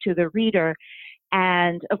essence to the reader.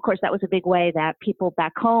 And of course, that was a big way that people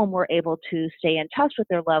back home were able to stay in touch with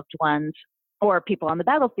their loved ones, or people on the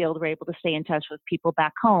battlefield were able to stay in touch with people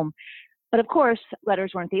back home. But of course,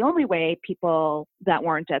 letters weren't the only way people that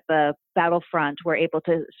weren't at the battlefront were able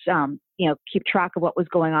to, keep track of what was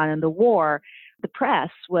going on in the war. The press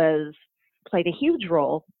played a huge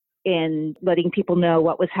role in letting people know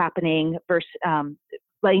what was happening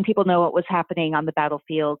letting people know what was happening on the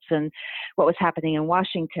battlefields and what was happening in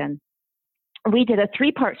Washington. We did a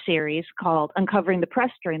 3-part series called Uncovering the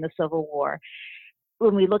Press During the Civil War,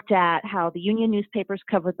 when we looked at how the Union newspapers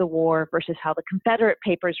covered the war versus how the Confederate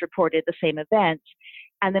papers reported the same event.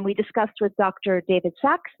 And then we discussed with Dr. David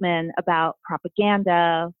Saxman about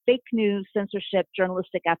propaganda, fake news, censorship,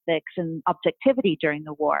 journalistic ethics, and objectivity during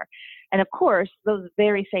the war. And of course, those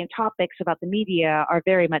very same topics about the media are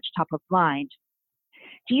very much top of mind.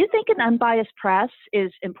 Do you think an unbiased press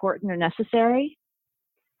is important or necessary?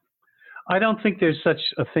 I don't think there's such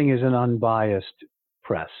a thing as an unbiased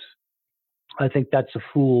press. I think that's a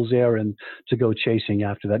fool's errand to go chasing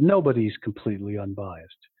after that. Nobody's completely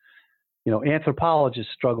unbiased.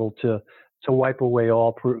 Anthropologists struggle to wipe away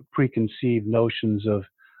all preconceived notions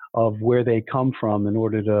of where they come from in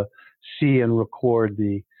order to see and record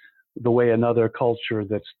the way another culture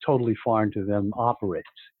that's totally foreign to them operates.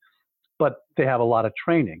 But they have a lot of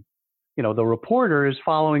training. The reporter is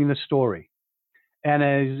following the story. And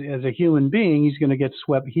as a human being,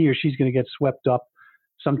 he or she's going to get swept up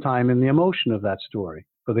sometime in the emotion of that story,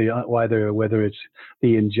 whether it's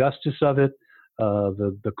the injustice of it,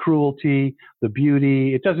 the cruelty, the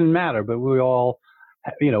beauty. It doesn't matter, but we all,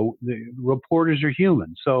 the reporters are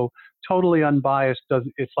human. So totally unbiased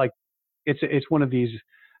it's one of these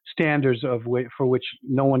standards for which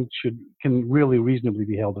no one can really reasonably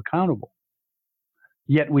be held accountable.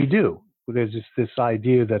 Yet we do. There's this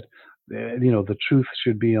idea that the truth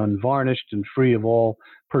should be unvarnished and free of all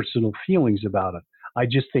personal feelings about it. I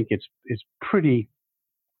just think it's pretty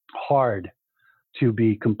hard to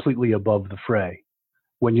be completely above the fray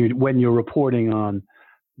when you're reporting on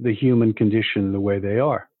the human condition the way they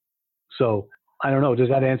are. So I don't know. Does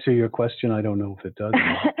that answer your question? I don't know if it does.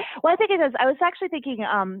 Well, I think it does. I was actually thinking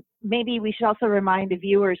maybe we should also remind the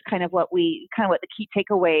viewers kind of what the key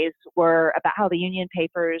takeaways were about how the Union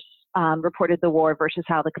papers reported the war versus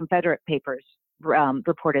how the Confederate papers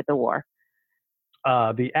reported the war.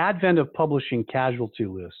 The advent of publishing casualty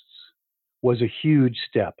lists was a huge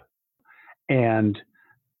step. And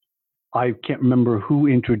I can't remember who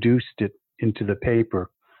introduced it into the paper,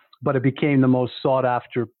 but it became the most sought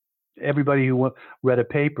after. Everybody who read a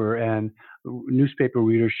paper, and newspaper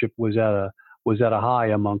readership was at a high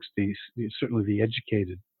amongst certainly the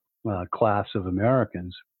educated class of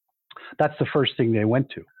Americans. That's the first thing they went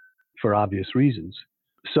to, for obvious reasons.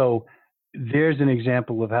 So there's an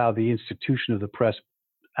example of how the institution of the press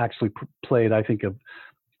actually played, I think,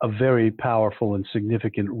 a very powerful and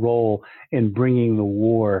significant role in bringing the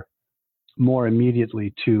war more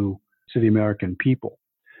immediately to the American people.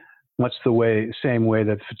 Much same way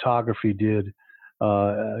that photography did,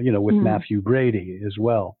 with Matthew Brady as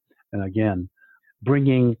well. And again,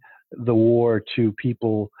 bringing the war to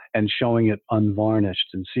people and showing it unvarnished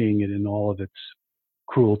and seeing it in all of its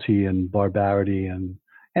cruelty and barbarity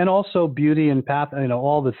and also beauty and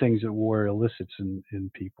all the things that war elicits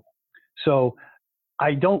in people. So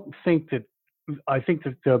I think that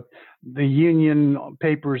the Union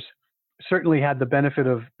papers certainly had the benefit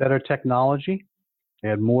of better technology. They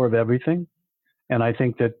had more of everything. And I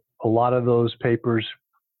think that a lot of those papers,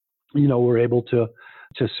 were able to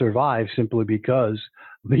survive simply because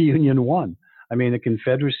the Union won. I mean, the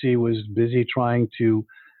Confederacy was busy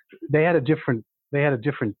they had a different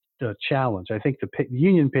challenge. I think the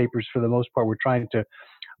Union papers, for the most part, were trying to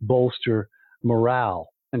bolster morale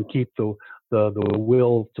and keep the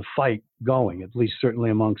will to fight going, at least certainly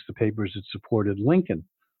amongst the papers that supported Lincoln.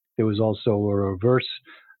 There was also a reverse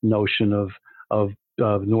notion of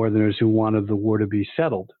Northerners who wanted the war to be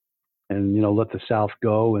settled and, let the South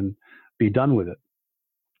go and be done with it.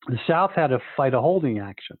 The South had to fight a holding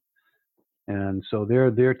action. And so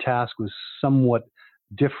their task was somewhat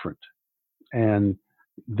different. And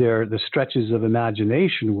the stretches of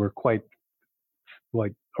imagination were quite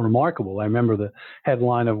remarkable. I remember the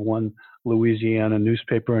headline of one Louisiana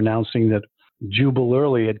newspaper announcing that Jubal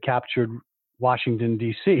Early had captured Washington,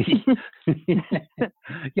 D.C.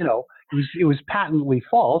 It was patently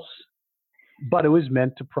false, but it was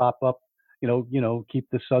meant to prop up, keep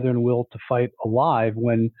the Southern will to fight alive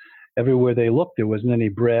when everywhere they looked, there wasn't any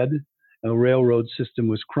bread. The railroad system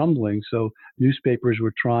was crumbling. So newspapers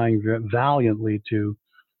were trying valiantly to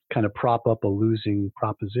kind of prop up a losing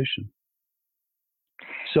proposition.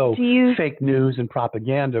 So fake news and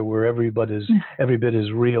propaganda were every bit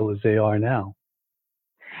as real as they are now.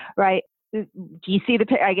 Right. Do you see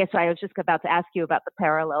I guess I was just about to ask you about the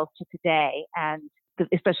parallels to today, and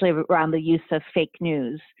especially around the use of fake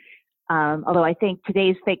news. Although I think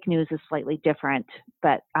today's fake news is slightly different,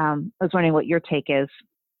 but I was wondering what your take is.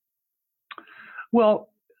 Well,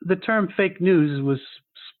 the term fake news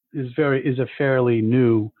is a fairly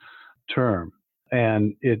new term,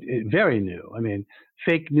 and it very new. I mean,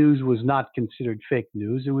 fake news was not considered fake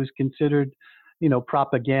news. It was considered,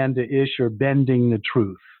 propaganda-ish or bending the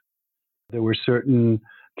truth. There were certain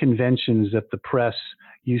conventions that the press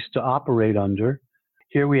used to operate under.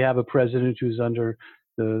 Here we have a president who's under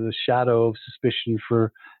the shadow of suspicion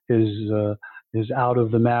for his his out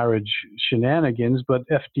of the marriage shenanigans, but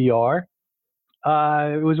FDR,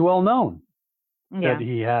 it was well known that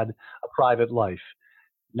he had a private life.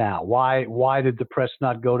 Now, why did the press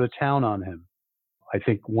not go to town on him? I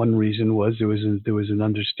think one reason was there was an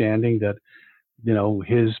understanding that,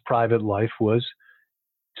 his private life was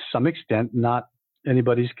to some extent not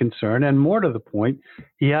anybody's concern, and more to the point,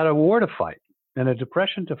 he had a war to fight and a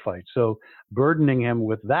depression to fight. So burdening him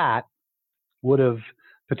with that would have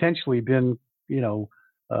potentially been,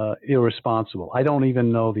 irresponsible. I don't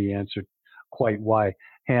even know the answer quite why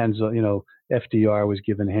FDR was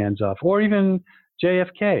given hands off, or even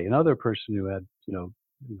JFK, another person who had,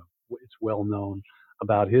 it's well known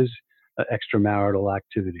about his extramarital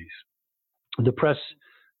activities. The press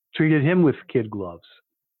treated him with kid gloves,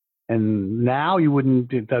 and now you wouldn't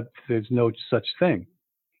do that. There's no such thing.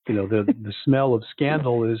 The smell of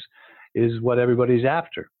scandal is what everybody's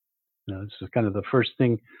after. It's kind of the first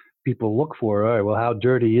thing people look for. All right, well, how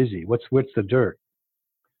dirty is he? What's the dirt?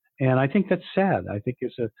 And I think that's sad. I think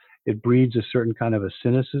it breeds a certain kind of a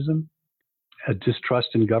cynicism, a distrust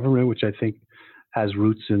in government, which I think has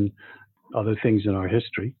roots in other things in our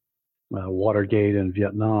history. Watergate and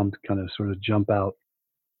Vietnam kind of sort of jump out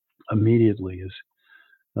immediately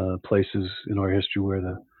as places in our history where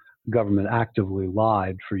the government actively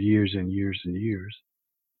lied for years and years and years.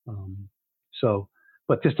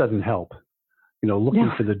 But this doesn't help.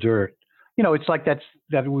 Looking for the dirt. It's like that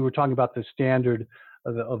we were talking about the standard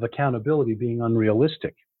of accountability being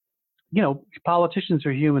unrealistic. Politicians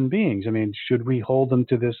are human beings. I mean, should we hold them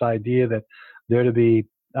to this idea that they're to be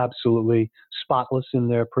absolutely spotless in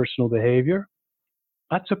their personal behavior?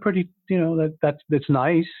 That's a pretty, that's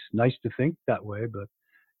nice to think that way, but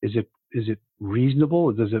is it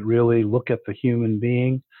reasonable? Does it really look at the human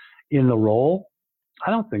being in the role?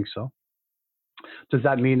 I don't think so. Does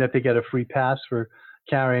that mean that they get a free pass for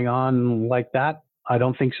carrying on like that? I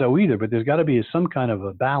don't think so either, but there's got to be some kind of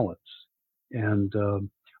a balance. And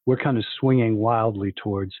we're kind of swinging wildly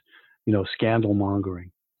towards, scandal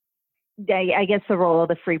mongering. I guess the role of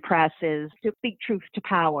the free press is to speak truth to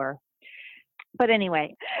power. But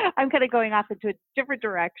anyway, I'm kind of going off into a different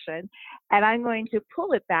direction, and I'm going to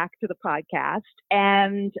pull it back to the podcast.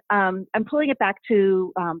 And I'm pulling it back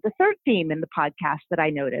to the third theme in the podcast that I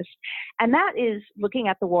noticed, and that is looking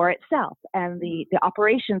at the war itself and the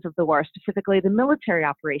operations of the war, specifically the military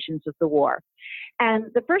operations of the war. And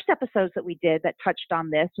the first episodes that we did that touched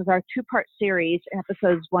on this was our two-part series,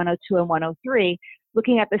 episodes 102 and 103,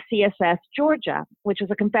 looking at the CSS Georgia, which was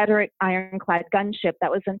a Confederate ironclad gunship that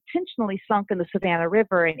was intentionally sunk in the Savannah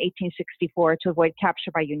River in 1864 to avoid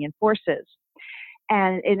capture by Union forces.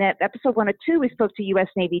 And in episode 102, we spoke to U.S.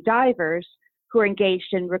 Navy divers who were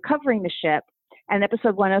engaged in recovering the ship. And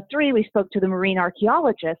episode 103, we spoke to the marine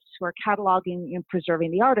archaeologists who are cataloging and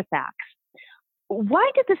preserving the artifacts. Why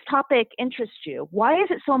did this topic interest you? Why is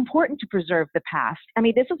it so important to preserve the past? I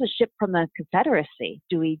mean, this is a ship from the Confederacy.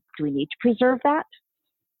 Do we need to preserve that?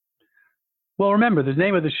 Well, remember, the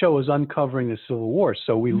name of the show is Uncovering the Civil War,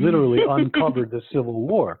 so we literally uncovered the Civil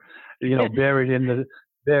War, buried in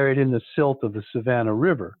the silt of the Savannah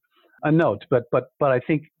River. A note, but I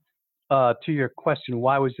think to your question,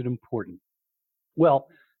 why was it important? Well,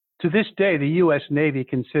 to this day, the U.S. Navy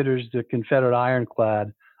considers the Confederate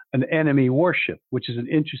ironclad an enemy warship, which is an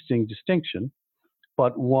interesting distinction,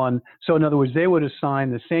 but one. So in other words, they would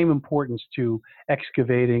assign the same importance to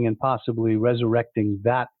excavating and possibly resurrecting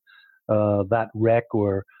that wreck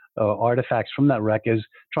or artifacts from that wreck as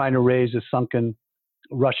trying to raise a sunken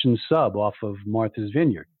Russian sub off of Martha's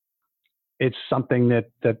Vineyard. It's something that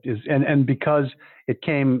is, and because it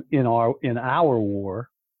came in our war,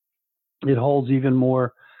 it holds even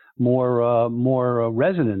more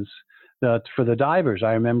resonance for the divers.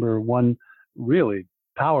 I remember one really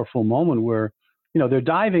powerful moment where, they're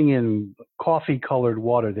diving in coffee-colored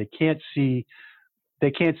water. They can't see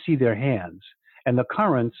their hands, and the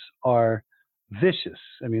currents are vicious.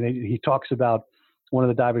 I mean, one of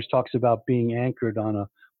the divers talks about being anchored on a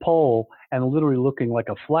pole and literally looking like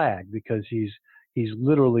a flag because he's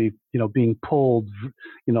literally, being pulled,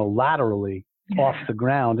 laterally off the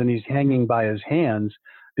ground, and he's hanging by his hands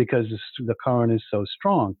because the current is so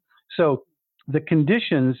strong. So the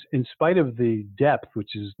conditions, in spite of the depth,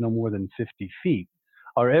 which is no more than 50 feet,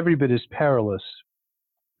 are every bit as perilous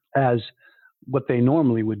as what they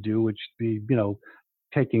normally would do, which would be,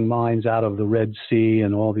 taking mines out of the Red Sea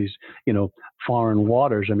and all these, foreign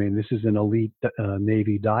waters. I mean, this is an elite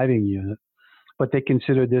Navy diving unit, but they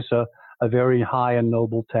consider this a very high and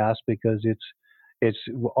noble task because it's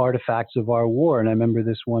artifacts of our war. And I remember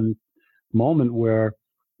this one moment where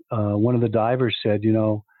one of the divers said,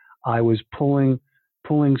 I was pulling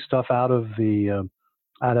pulling stuff out of the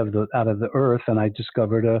earth, and I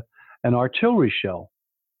discovered an artillery shell,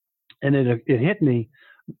 and it hit me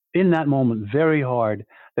in that moment very hard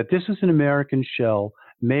that this is an American shell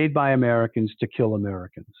made by Americans to kill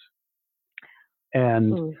Americans,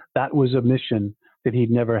 and that was a mission that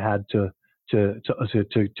he'd never had to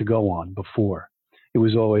go on before. It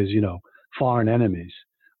was always, foreign enemies.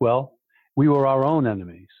 Well, we were our own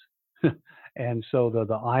enemies. And so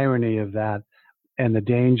the irony of that and the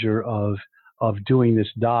danger of doing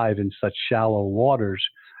this dive in such shallow waters,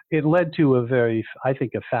 it led to I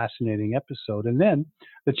think, a fascinating episode. And then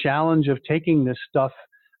the challenge of taking this stuff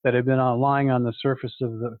that had been lying on the surface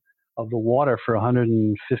of the water for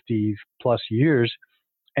 150 plus years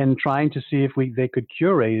and trying to see if they could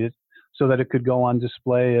curate it so that it could go on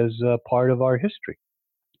display as a part of our history.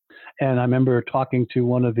 And I remember talking to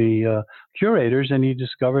one of the curators, and he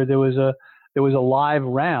discovered there was a live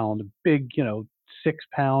round, big,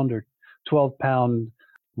 6-pound or 12-pound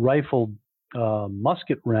rifled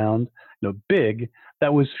musket round, big,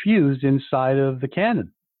 that was fused inside of the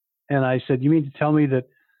cannon. And I said, "You mean to tell me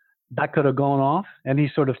that could have gone off?" And he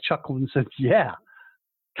sort of chuckled and said, "Yeah,"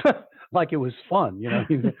 like it was fun.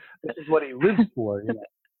 This is what he lives for.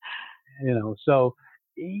 So,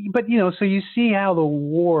 but so you see how the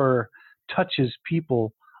war touches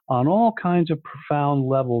people on all kinds of profound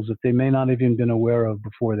levels that they may not have even been aware of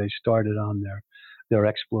before they started on their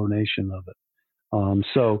exploration of it.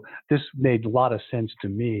 So this made a lot of sense to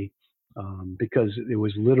me because it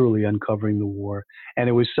was literally uncovering the war, and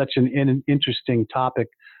it was such an interesting topic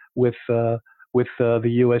with the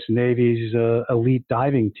U.S. Navy's elite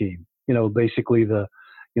diving team. Basically the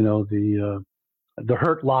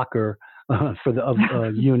hurt locker for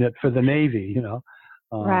the unit for the Navy.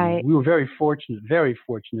 Right. We were very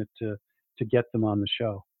fortunate to get them on the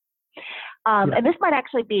show. And this might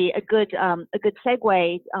actually be a good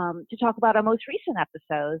segue to talk about our most recent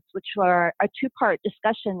episodes, which were a 2-part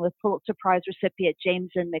discussion with Pulitzer Prize recipient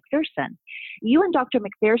Jameson McPherson. You and Dr.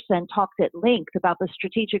 McPherson talked at length about the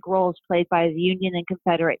strategic roles played by the Union and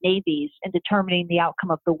Confederate navies in determining the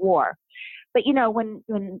outcome of the war. But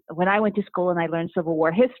when I went to school and I learned Civil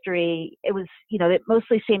War history, it was it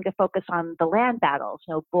mostly seemed to focus on the land battles,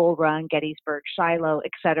 Bull Run, Gettysburg, Shiloh,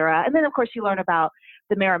 et cetera. And then of course you learn about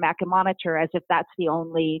the Merrimack and Monitor as if that's the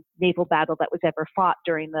only naval battle that was ever fought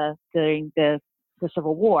during the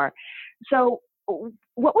Civil War. So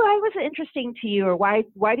why was it interesting to you, or why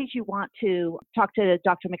did you want to talk to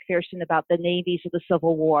Dr. McPherson about the navies of the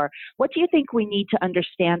Civil War? What do you think we need to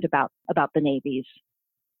understand about the navies?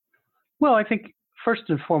 Well, I think first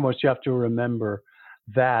and foremost, you have to remember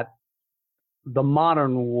that the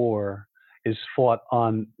modern war is fought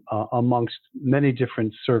on amongst many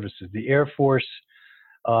different services. The Air Force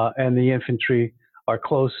and the infantry are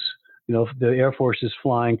close. The Air Force is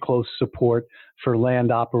flying close support for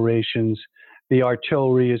land operations. The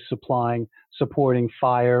artillery is supporting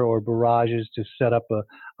fire or barrages to set up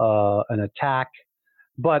an attack.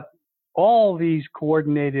 But all these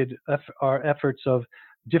coordinated efforts of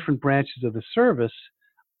different branches of the service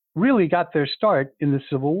really got their start in the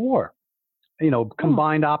Civil War,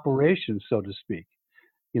 combined operations, so to speak.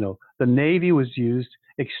 The Navy was used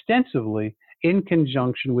extensively in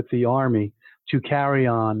conjunction with the Army to carry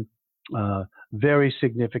on very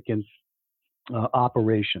significant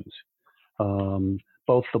operations.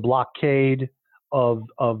 Both the blockade of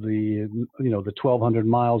the 1,200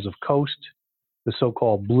 miles of coast, the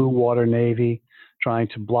so-called Blue Water Navy, trying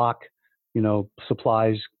to block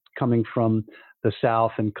supplies coming from the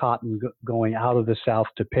South and cotton going out of the South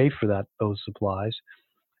to pay for those supplies.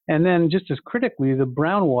 And then just as critically, the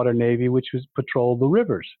Brown Water Navy, which was patrolled the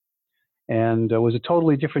rivers. And was a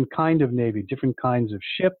totally different kind of Navy, different kinds of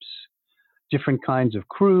ships, different kinds of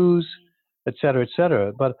crews, et cetera, et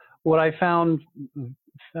cetera. But what I found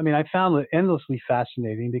it endlessly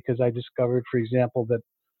fascinating because I discovered, for example, that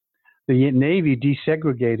the Navy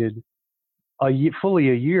desegregated fully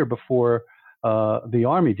a year before the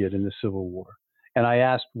Army did in the Civil War. And I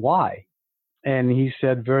asked why. And he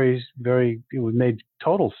said it made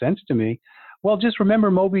total sense to me. Well, just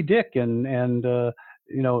remember Moby Dick and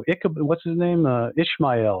what's his name?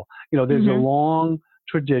 Ishmael. There's a long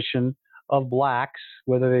tradition of blacks,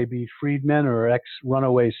 whether they be freedmen or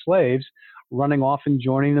ex-runaway slaves, running off and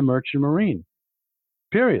joining the Merchant Marine.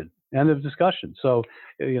 Period. End of discussion. So,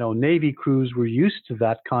 Navy crews were used to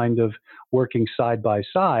that kind of working side by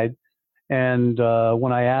side. And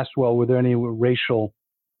when I asked, well, were there any racial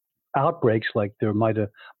outbreaks like there might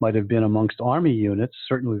have been amongst Army units?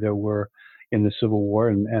 Certainly there were in the Civil War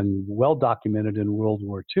and well documented in World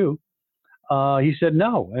War II. He said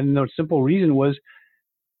no. And the simple reason was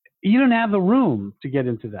you didn't have the room to get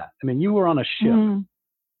into that. I mean, you were on a ship. Mm.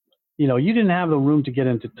 You didn't have the room to get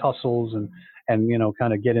into tussles and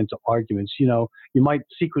kind of get into arguments. You might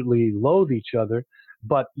secretly loathe each other,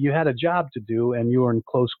 but you had a job to do and you were in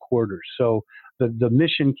close quarters. So the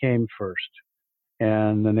mission came first.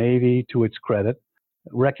 And the Navy, to its credit,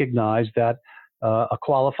 recognized that a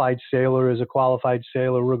qualified sailor is a qualified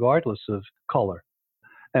sailor regardless of color.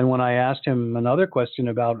 And when I asked him another question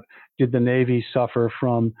about did the Navy suffer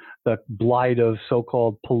from the blight of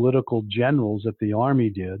so-called political generals that the Army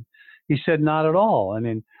did, he said not at all. I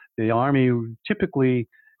mean, the Army typically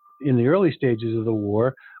in the early stages of the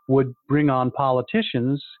war would bring on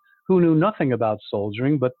politicians who knew nothing about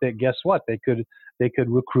soldiering, but guess what? They could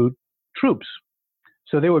recruit troops.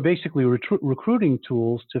 So they were basically recruiting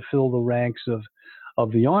tools to fill the ranks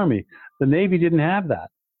of the Army. The Navy didn't have that.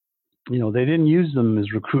 They didn't use them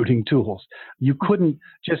as recruiting tools. You couldn't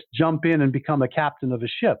just jump in and become a captain of a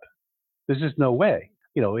ship. There's just no way.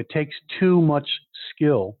 It takes too much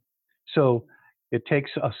skill. So it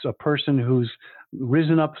takes a person who's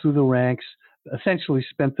risen up through the ranks, essentially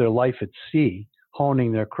spent their life at sea,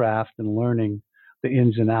 honing their craft and learning the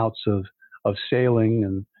ins and outs of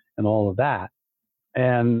sailing and all of that.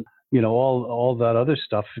 And, all that other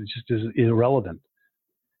stuff just is irrelevant.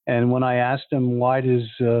 And when I asked him, why did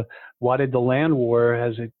the land war,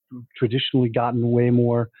 has it traditionally gotten way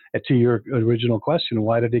more, to your original question,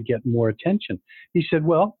 why did it get more attention? He said,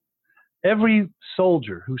 well, every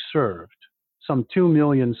soldier who served, some 2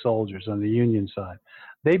 million soldiers on the Union side,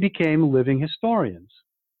 they became living historians,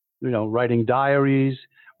 writing diaries,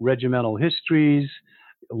 regimental histories,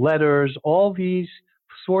 letters. All these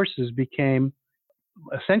sources became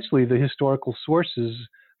essentially the historical sources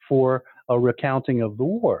for a recounting of the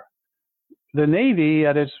war. The Navy,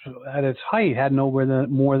 at its height, had more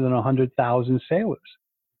than 100,000 sailors.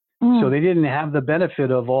 So they didn't have the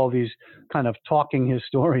benefit of all these kind of talking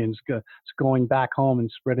historians going back home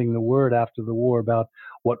and spreading the word after the war about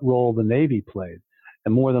what role the Navy played.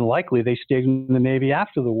 And more than likely, they stayed in the Navy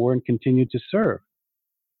after the war and continued to serve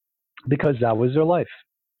because that was their life.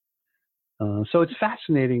 So it's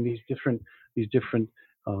fascinating, these different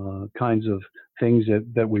kinds of things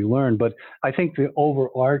that we learn. But I think the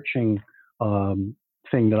overarching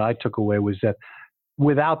thing that I took away was that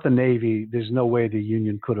without the Navy, there's no way the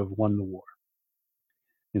Union could have won the war.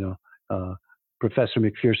 Professor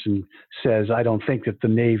McPherson says, I don't think that the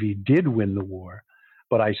Navy did win the war,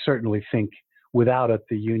 but I certainly think without it,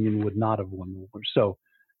 the Union would not have won the war. So,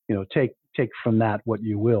 take from that what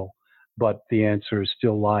you will. But the answer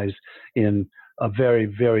still lies in a very,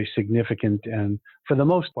 very significant and, for the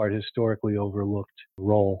most part, historically overlooked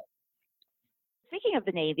role. Speaking of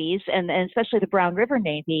the navies, and especially the Brown River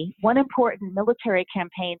Navy, one important military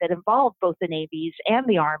campaign that involved both the navies and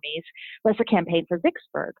the armies was the campaign for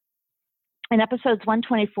Vicksburg. In episodes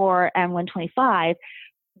 124 and 125,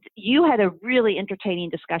 you had a really entertaining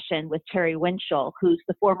discussion with Terry Winchell, who's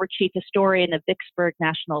the former chief historian of Vicksburg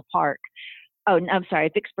National Park. Oh, I'm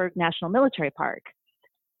sorry, Vicksburg National Military Park.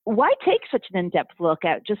 Why take such an in-depth look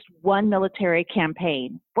at just one military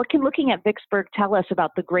campaign? What can looking at Vicksburg tell us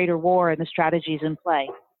about the greater war and the strategies in play?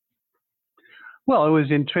 Well, it was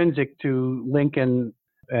intrinsic to Lincoln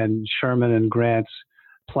and Sherman and Grant's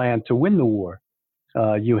plan to win the war.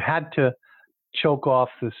 You had to choke off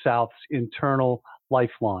the South's internal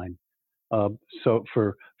lifeline. So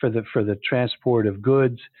for the transport of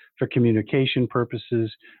goods, for communication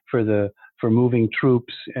purposes, for moving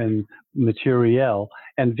troops and materiel,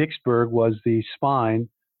 and Vicksburg was the spine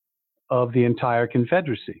of the entire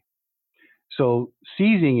Confederacy. So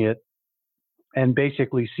seizing it and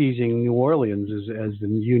basically seizing New Orleans as the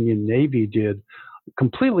Union Navy did,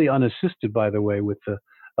 completely unassisted, by the way,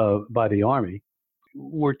 by the Army,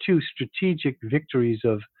 were two strategic victories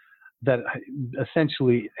that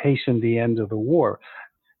essentially hastened the end of the war,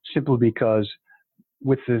 simply because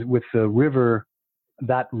with the river,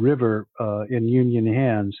 that river in Union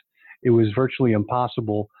hands, it was virtually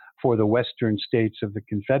impossible for the western states of the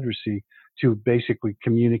Confederacy to basically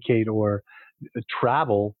communicate or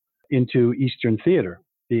travel into the Eastern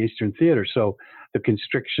Theater. So the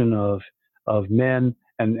constriction of men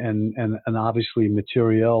and obviously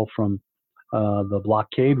materiel from the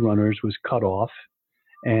blockade runners was cut off.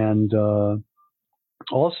 And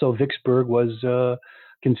also Vicksburg was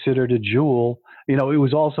considered a jewel. It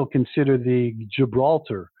was also considered the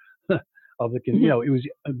Gibraltar of the, it was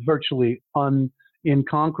virtually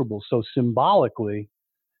inconquerable. So symbolically,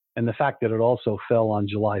 and the fact that it also fell on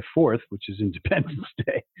July 4th, which is Independence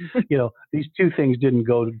Day, these two things didn't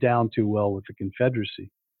go down too well with the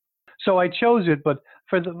Confederacy. So I chose it, but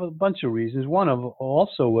for a bunch of reasons. One of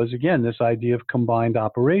also was, again, this idea of combined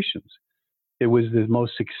operations. It was the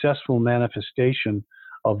most successful manifestation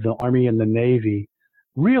of the Army and the Navy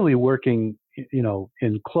really working,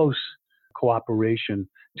 in close cooperation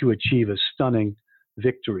to achieve a stunning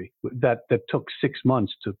victory that took 6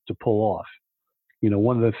 months to pull off.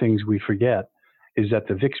 One of the things we forget is that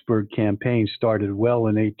the Vicksburg campaign started well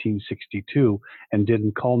in 1862 and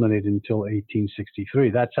didn't culminate until 1863.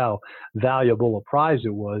 That's how valuable a prize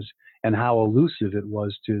it was and how elusive it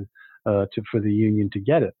was for the Union to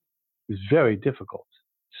get it. It was very difficult.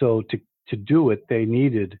 So to do it, they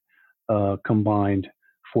needed combined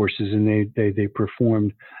forces, and they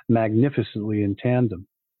performed magnificently in tandem.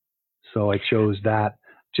 So I chose that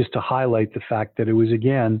just to highlight the fact that it was,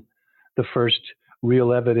 again, the first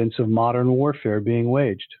real evidence of modern warfare being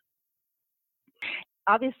waged.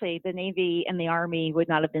 Obviously, the Navy and the Army would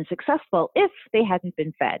not have been successful if they hadn't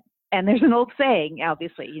been fed. And there's an old saying,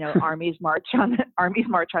 obviously, armies march on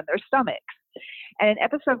their stomachs. And in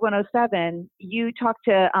episode 107, you talked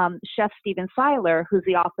to Chef Stephen Seiler, who's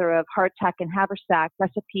the author of Hardtack and Haversack,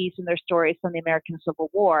 Recipes and Their Stories from the American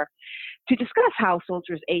Civil War, to discuss how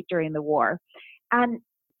soldiers ate during the war. And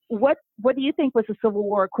what do you think was the Civil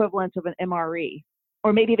War equivalent of an MRE?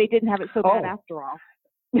 Or maybe they didn't have it so bad after all.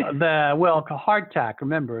 Hardtack.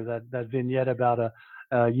 Remember that vignette about a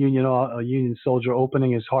Union soldier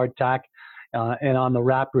opening his hardtack, and on the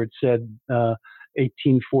wrapper it said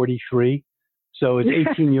 1843. So it's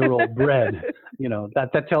 18-year-old bread.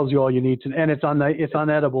 That tells you all you need to, and it's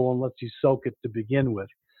unedible unless you soak it to begin with.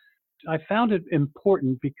 I found it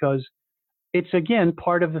important because it's, again,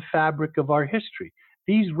 part of the fabric of our history.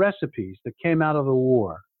 These recipes that came out of the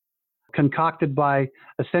war, concocted by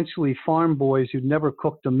essentially farm boys who'd never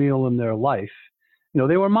cooked a meal in their life.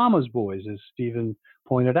 They were mama's boys, as Stephen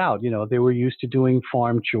pointed out. They were used to doing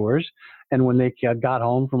farm chores. And when they got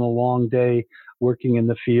home from a long day working in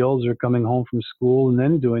the fields or coming home from school and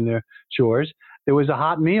then doing their chores, there was a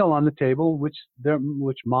hot meal on the table, which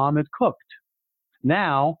mom had cooked.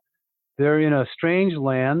 Now they're in a strange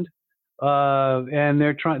land, and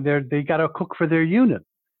they got to cook for their unit.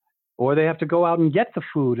 Or they have to go out and get the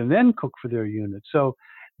food and then cook for their unit. So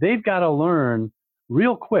they've got to learn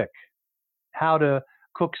real quick how to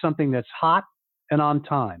cook something that's hot and on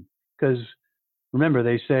time. Because remember,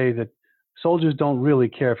 they say that soldiers don't really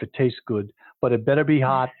care if it tastes good, but it better be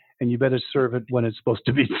hot, and you better serve it when it's supposed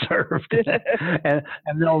to be served. and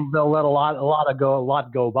they'll let a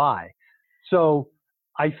lot go by. So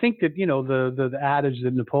I think that the adage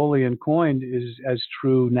that Napoleon coined is as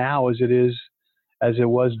true now as it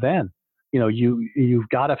was then. You've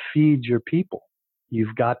got to feed your people.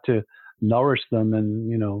 You've got to nourish them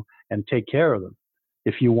and take care of them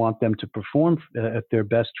if you want them to perform at their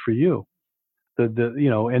best for you.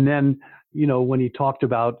 And then when he talked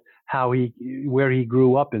about where he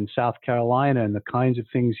grew up in South Carolina and the kinds of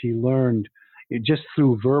things he learned just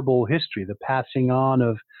through verbal history, the passing on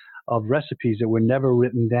of recipes that were never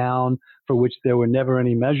written down, for which there were never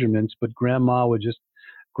any measurements, but grandma would just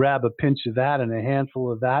grab a pinch of that and a handful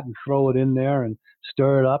of that and throw it in there and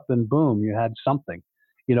stir it up, and boom, you had something.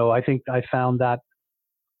 I think I found that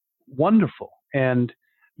wonderful. And,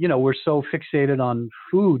 we're so fixated on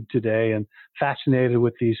food today and fascinated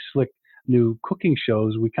with these slick new cooking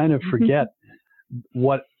shows, we kind of forget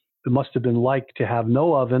what it must have been like to have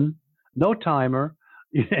no oven, no timer,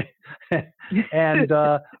 and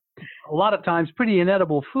a lot of times pretty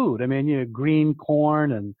inedible food. I mean, green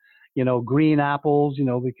corn and green apples,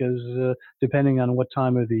 because depending on what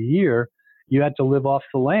time of the year, you had to live off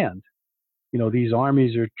the land. These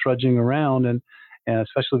armies are trudging around, and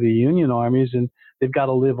especially the Union armies, and they've got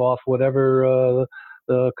to live off whatever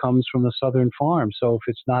comes from the southern farm. So if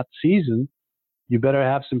it's not season, you better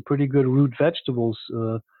have some pretty good root vegetables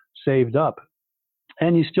saved up.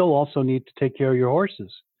 And you still also need to take care of your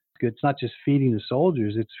horses. It's not just feeding the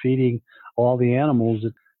soldiers, it's feeding all the animals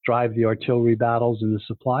that drive the artillery battles and the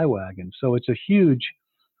supply wagon. So it's a huge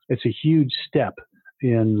step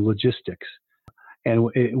in logistics. And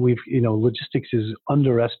logistics is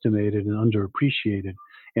underestimated and underappreciated.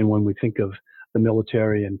 And when we think of the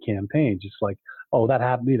military and campaigns, it's like, oh, that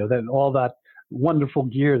happened, that all that wonderful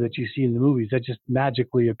gear that you see in the movies that just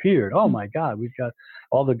magically appeared. Oh my God, we've got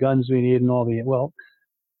all the guns we need and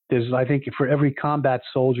there's, I think, for every combat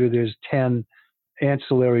soldier, there's 10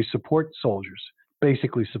 ancillary support soldiers,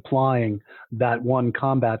 basically supplying that one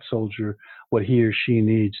combat soldier what he or she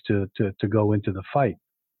needs to go into the fight.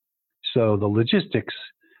 So the logistics.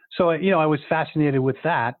 So, I was fascinated with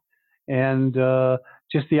that, and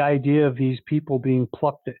just the idea of these people being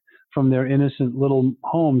plucked from their innocent little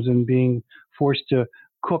homes and being forced to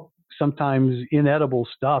cook sometimes inedible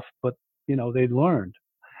stuff, but they'd learned.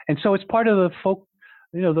 And so it's part of the folk,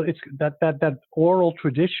 it's that oral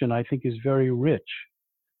tradition, I think, is very rich.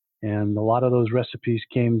 And a lot of those recipes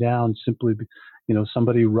came down simply,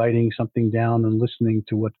 somebody writing something down and listening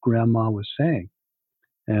to what grandma was saying.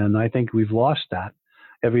 And I think we've lost that.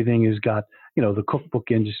 Everything has got, the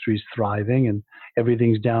cookbook industry is thriving, and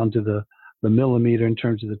everything's down to the millimeter in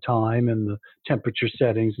terms of the time and the temperature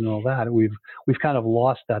settings and all that. We've kind of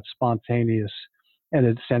lost that spontaneous and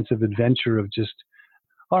a sense of adventure of just,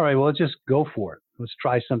 all right, well, let's just go for it. Let's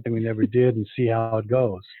try something we never did and see how it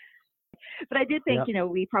goes. But I did think,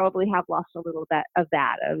 we probably have lost a little bit of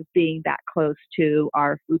that, of being that close to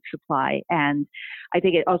our food supply. And I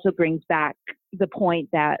think it also brings back the point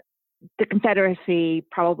that the Confederacy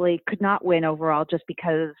probably could not win overall just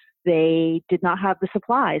because they did not have the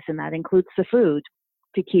supplies, and that includes the food,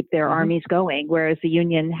 to keep their armies going, whereas the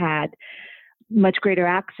Union had much greater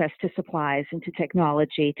access to supplies and to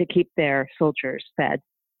technology to keep their soldiers fed.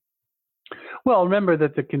 Well, remember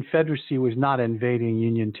that the Confederacy was not invading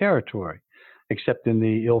Union territory, except in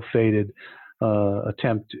the ill-fated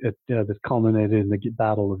attempt that culminated in the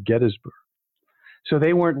Battle of Gettysburg. So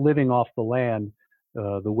they weren't living off the land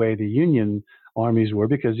the way the Union armies were,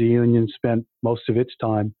 because the Union spent most of its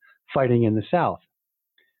time fighting in the South.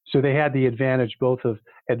 So they had the advantage both of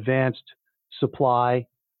advanced supply,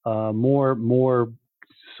 more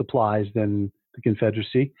supplies than the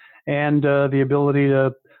Confederacy, and the ability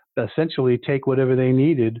to essentially take whatever they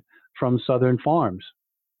needed from Southern farms.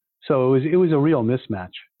 So it was a real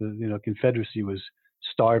mismatch. Confederacy was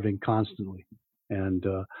starving constantly. And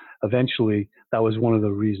eventually, that was one of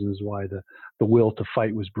the reasons why the will to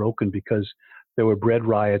fight was broken, because there were bread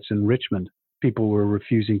riots in Richmond. People were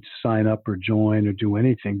refusing to sign up or join or do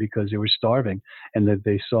anything because they were starving, and that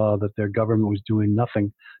they saw that their government was doing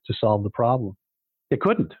nothing to solve the problem. They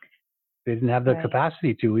couldn't. They didn't have the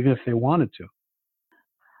capacity to, even if they wanted to.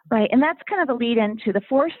 Right, and that's kind of a lead into the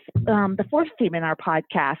fourth theme in our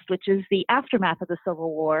podcast, which is the aftermath of the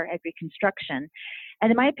Civil War and Reconstruction. And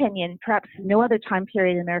in my opinion, perhaps no other time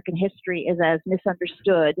period in American history is as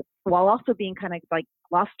misunderstood, while also being kind of like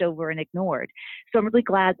glossed over and ignored. So I'm really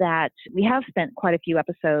glad that we have spent quite a few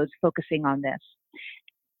episodes focusing on this.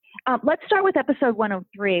 Let's start with episode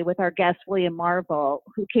 103 with our guest, William Marvel,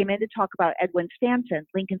 who came in to talk about Edwin Stanton,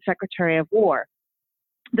 Lincoln's Secretary of War.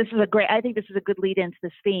 I think this is a good lead into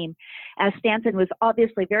this theme, as Stanton was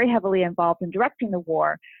obviously very heavily involved in directing the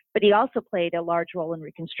war, but he also played a large role in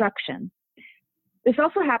Reconstruction. This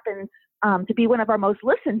also happens to be one of our most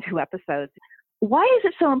listened to episodes. Why is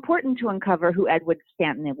it so important to uncover who Edwin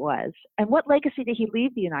Stanton was, and what legacy did he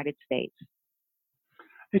leave the United States?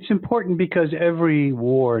 It's important because every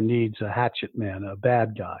war needs a hatchet man, a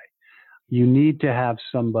bad guy. You need to have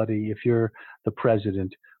somebody, if you're the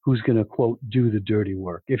president, who's going to, quote, do the dirty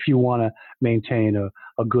work. If you want to maintain a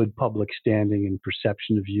good public standing and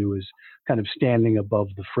perception of you as kind of standing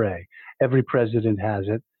above the fray. Every president has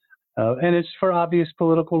it. And it's for obvious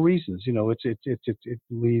political reasons. It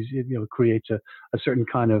creates a certain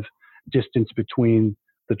kind of distance between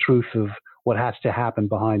the truth of what has to happen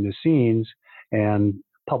behind the scenes and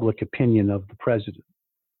public opinion of the president.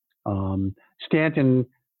 Stanton,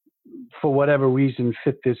 for whatever reason,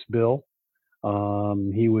 fit this bill.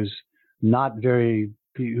 He was not a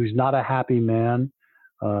happy man.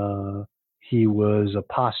 He was a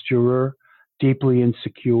posturer, deeply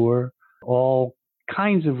insecure, all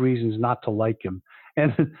kinds of reasons not to like him.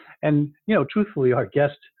 And truthfully, our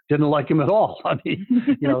guest didn't like him at all. I mean,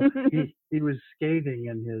 he was scathing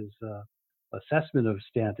in his assessment of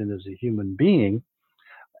Stanton as a human being.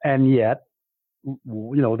 And yet,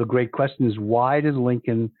 the great question is, why did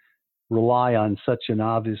Lincoln rely on such an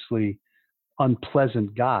obviously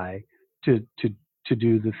unpleasant guy to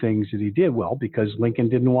do the things that he did? Well, because Lincoln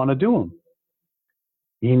didn't want to do them.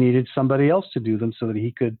 He needed somebody else to do them so that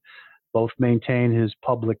he could both maintain his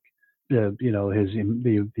public, the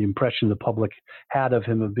impression the public had of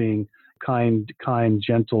him of being kind,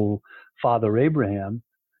 gentle Father Abraham,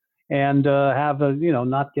 and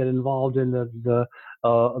not get involved in the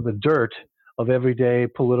dirt of everyday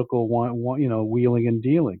political, wheeling and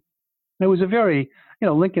dealing. It was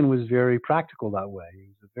Lincoln was very practical that way. He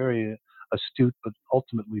was a very astute, but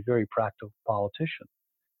ultimately very practical politician.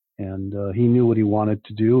 And he knew what he wanted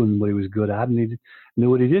to do and what he was good at, and he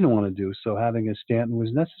knew what he didn't want to do. So having a Stanton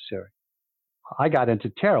was necessary. I got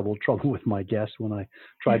into terrible trouble with my guest when I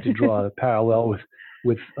tried to draw a parallel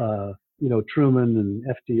with Truman and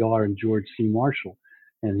FDR and George C. Marshall,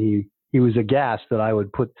 and he was aghast that I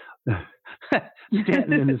would put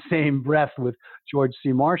Stanton in the same breath with George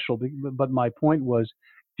C. Marshall. But my point was,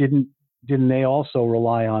 didn't didn't they also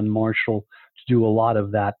rely on Marshall to do a lot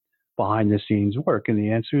of that behind the scenes work? And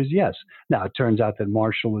the answer is yes. Now, it turns out that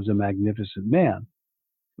Marshall was a magnificent man,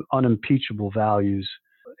 unimpeachable values,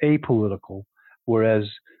 apolitical, whereas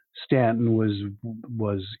Stanton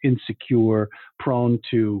was insecure, prone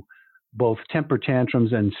to both temper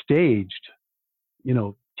tantrums and staged,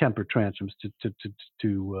 temper tantrums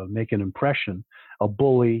to make an impression. A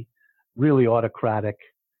bully, really autocratic,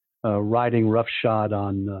 riding roughshod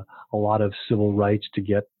on a lot of civil rights to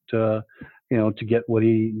get what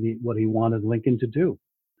he wanted Lincoln to do.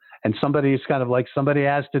 And it's kind of like somebody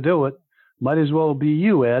has to do it. Might as well be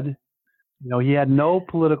you, Ed. He had no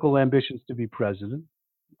political ambitions to be president,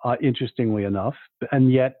 interestingly enough,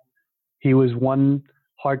 and yet he was one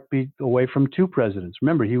heartbeat away from two presidents.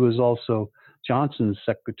 Remember, he was also Johnson's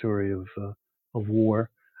Secretary of War,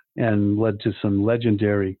 and led to some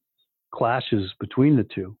legendary clashes between the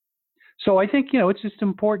two. So I think it's just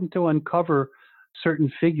important to uncover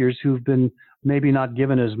certain figures who've been maybe not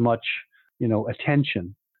given as much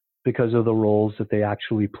attention because of the roles that they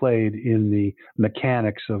actually played in the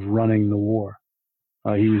mechanics of running the war.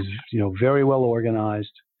 He was very well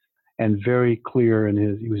organized and very clear,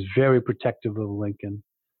 and he was very protective of Lincoln.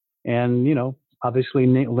 And obviously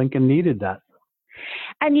Lincoln needed that.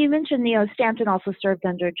 And you mentioned Stanton also served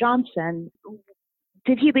under Johnson.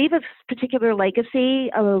 Did he leave a particular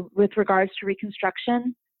legacy with regards to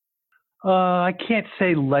Reconstruction? I can't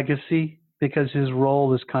say legacy because his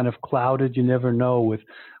role is kind of clouded. You never know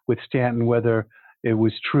with Stanton whether it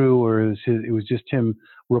was true or it was just him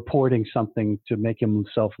reporting something to make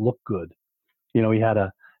himself look good. He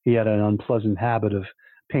had an unpleasant habit of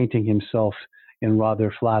painting himself in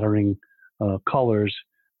rather flattering colors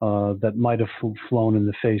that might have flown in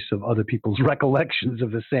the face of other people's recollections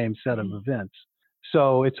of the same set of events.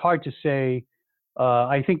 So it's hard to say.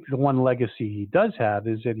 I think the one legacy he does have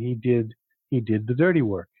is that he did the dirty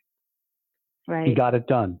work. Right. He got it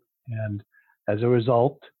done, and as a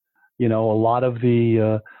result, a lot of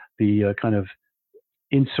the kind of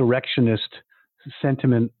insurrectionist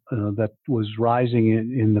sentiment that was rising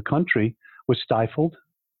in the country was stifled.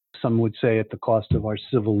 Some would say at the cost of our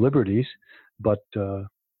civil liberties, but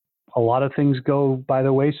a lot of things go by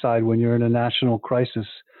the wayside when you're in a national crisis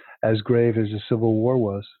as grave as the Civil War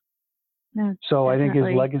was. No, so definitely. I think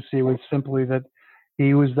his legacy was simply that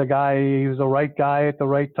he was the right guy at the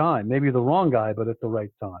right time. Maybe the wrong guy, but at the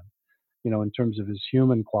right time, in terms of his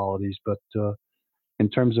human qualities. But in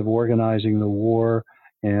terms of organizing the war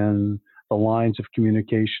and the lines of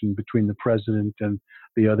communication between the president and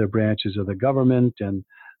the other branches of the government and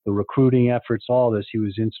the recruiting efforts, all this, he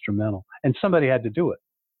was instrumental. And somebody had to do it.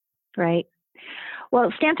 Right. Well,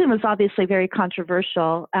 Stanton was obviously very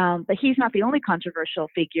controversial, but he's not the only controversial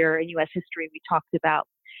figure in U.S. history we talked about.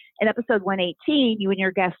 In episode 118, you and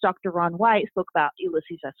your guest, Dr. Ron White, spoke about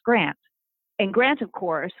Ulysses S. Grant. And Grant, of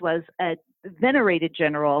course, was a venerated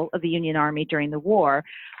general of the Union Army during the war,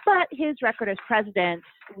 but his record as president,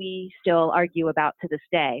 we still argue about to this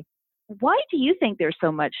day. Why do you think there's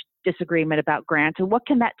so much disagreement about Grant, and what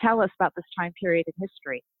can that tell us about this time period in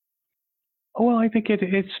history? Well, I think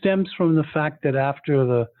it stems from the fact that after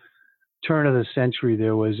the turn of the century,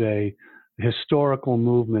 there was a historical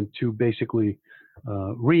movement to basically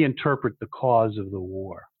reinterpret the cause of the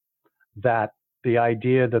war. That the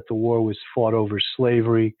idea that the war was fought over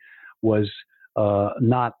slavery was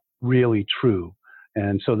not really true.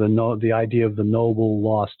 And so the idea of the noble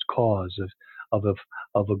lost cause of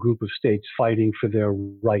a group of states fighting for their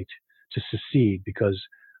right to secede because,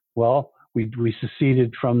 well, we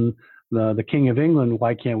seceded from the King of England,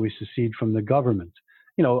 why can't we secede from the government?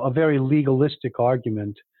 A very legalistic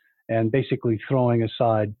argument, and basically throwing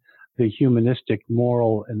aside the humanistic,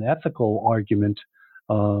 moral, and ethical argument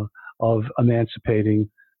of emancipating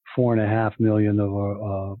 4.5 million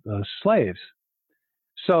of slaves.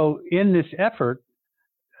 So in this effort,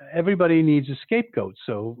 everybody needs a scapegoat.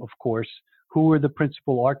 So, of course, who were the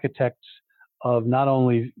principal architects of not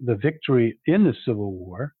only the victory in the Civil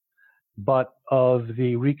War, but of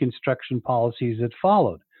the Reconstruction policies that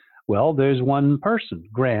followed? Well, there's one person,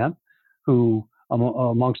 Grant, who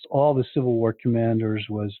amongst all the Civil War commanders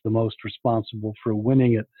was the most responsible for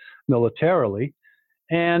winning it militarily.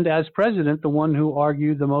 And as president, the one who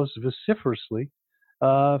argued the most vociferously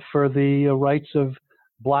for the rights of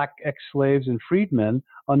black ex-slaves and freedmen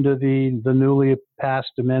under the newly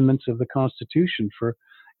passed amendments of the Constitution for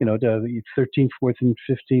the 13th, 14th, and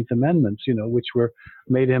 15th Amendments, which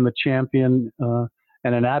made him a champion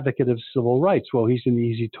and an advocate of civil rights. Well, he's an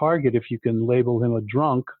easy target if you can label him a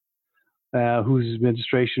drunk whose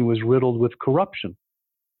administration was riddled with corruption.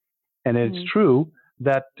 And it's true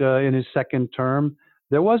that in his second term,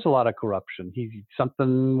 there was a lot of corruption.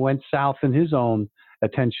 Something went south in his own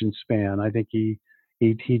attention span. I think he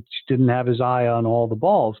didn't have his eye on all the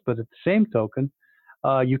balls. But at the same token,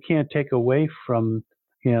 you can't take away from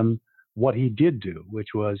him what he did do, which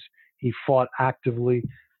was he fought actively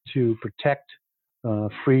to protect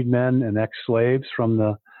freedmen and ex-slaves from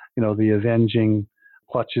the avenging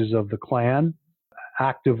clutches of the Klan.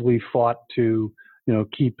 Actively fought to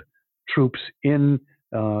keep troops in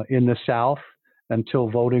the South until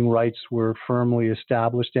voting rights were firmly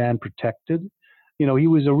established and protected. He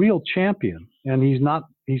was a real champion, and he's not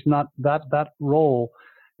that role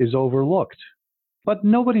is overlooked. But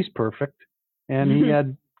nobody's perfect, and he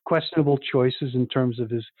had questionable choices in terms of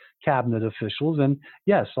his cabinet officials. And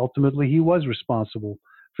yes, ultimately he was responsible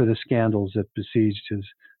for the scandals that besieged his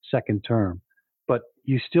second term. But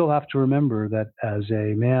you still have to remember that as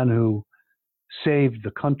a man who saved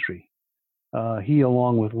the country, he,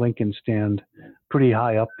 along with Lincoln, stand pretty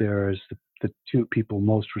high up there as the two people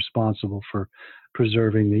most responsible for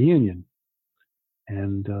preserving the Union.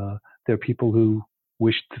 And there are people who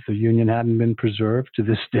wish that the Union hadn't been preserved to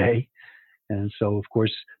this day. And so, of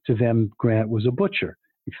course, to them, Grant was a butcher.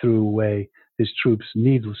 He threw away his troops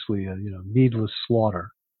needlessly, needless slaughter.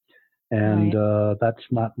 And that's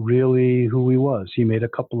not really who he was. He made a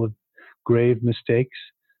couple of grave mistakes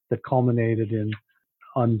that culminated in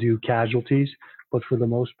undue casualties. But for the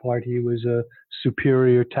most part, he was a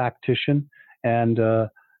superior tactician and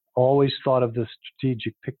always thought of the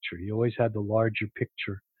strategic picture. He always had the larger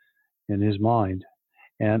picture in his mind.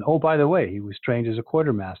 And, oh, by the way, he was trained as a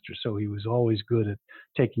quartermaster, so he was always good at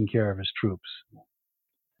taking care of his troops.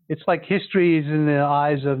 It's like history is in the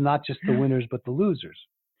eyes of not just the winners, but the losers.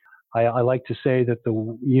 I like to say that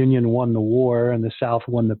the Union won the war and the South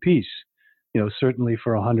won the peace. Certainly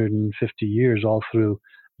for 150 years, all through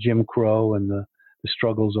Jim Crow and the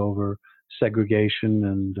struggles over segregation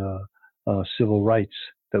and civil rights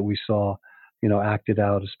that we saw, acted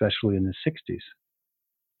out, especially in the 60s.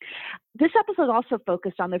 This episode also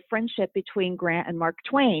focused on the friendship between Grant and Mark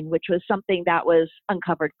Twain, which was something that was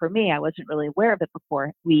uncovered for me. I wasn't really aware of it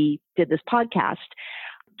before we did this podcast.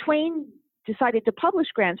 Twain decided to publish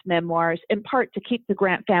Grant's memoirs in part to keep the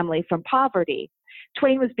Grant family from poverty.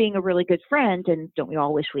 Twain was being a really good friend, and don't we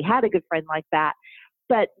all wish we had a good friend like that?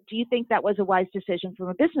 But do you think that was a wise decision from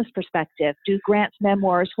a business perspective? Do Grant's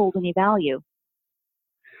memoirs hold any value?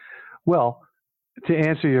 Well, to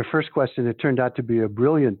answer your first question, it turned out to be a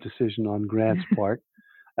brilliant decision on Grant's part.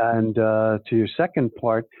 And to your second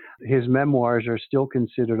part, his memoirs are still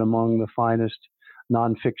considered among the finest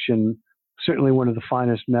nonfiction, certainly one of the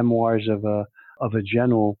finest memoirs of a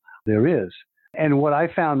general there is. And what I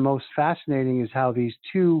found most fascinating is how these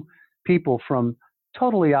two people from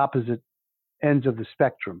totally opposite ends of the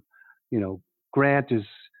spectrum, Grant is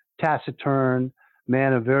taciturn,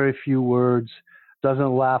 man of very few words,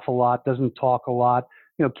 doesn't laugh a lot, doesn't talk a lot,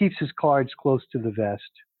 keeps his cards close to the vest.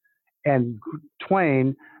 And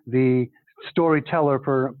Twain, the storyteller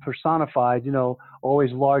personified,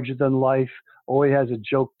 always larger than life, always has a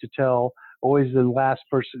joke to tell, always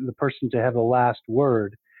the person to have the last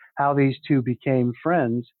word. How these two became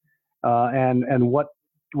friends and what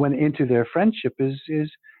went into their friendship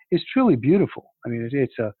is truly beautiful. I mean,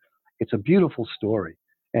 it's a beautiful story,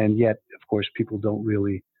 and yet, of course, people don't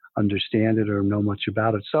really understand it or know much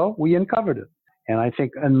about it. So we uncovered it, and I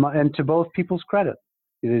think, and to both people's credit,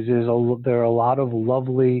 there are a lot of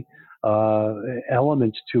lovely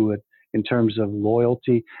elements to it in terms of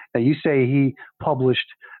loyalty. Now, you say he published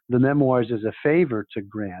the memoirs as a favor to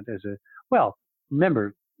Grant.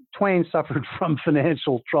 Remember, Twain suffered from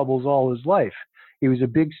financial troubles all his life. He was a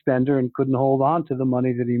big spender and couldn't hold on to the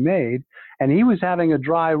money that he made, and he was having a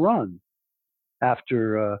dry run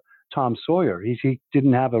after Tom Sawyer. He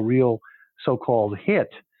didn't have a real so-called hit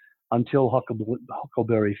until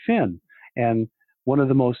Huckleberry Finn. And one of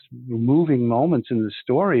the most moving moments in the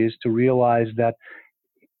story is to realize that,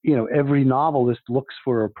 every novelist looks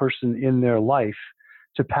for a person in their life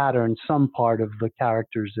to pattern some part of the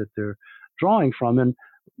characters that they're drawing from. And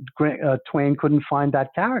Twain couldn't find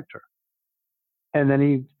that character. And then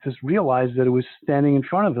he just realized that it was standing in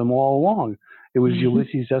front of him all along. It was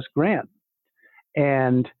Ulysses S. Grant.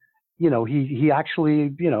 And, he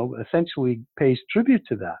actually, essentially pays tribute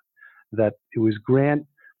to that it was Grant,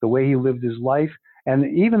 the way he lived his life,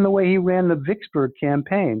 and even the way he ran the Vicksburg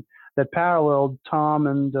campaign that paralleled Tom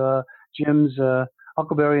and Jim's,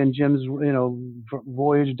 Huckleberry and Jim's,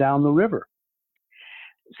 voyage down the river.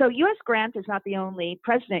 So U.S. Grant is not the only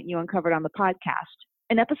president you uncovered on the podcast.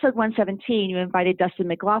 In episode 117, you invited Dustin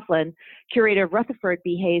McLaughlin, curator of Rutherford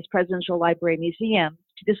B. Hayes Presidential Library Museum,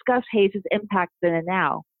 to discuss Hayes' impact then and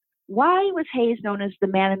now. Why was Hayes known as the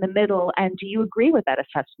man in the middle, and do you agree with that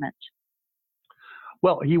assessment?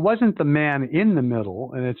 Well, he wasn't the man in the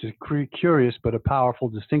middle, and it's a curious but a powerful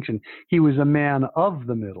distinction. He was a man of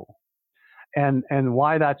the middle. And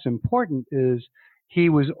why that's important is he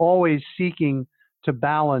was always seeking to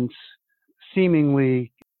balance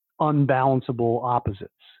seemingly unbalanceable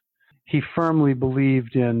opposites. He firmly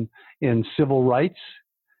believed in civil rights,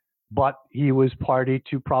 but he was party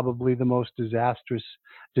to probably the most disastrous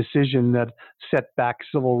decision that set back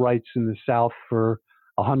civil rights in the South for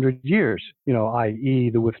 100 years, i.e.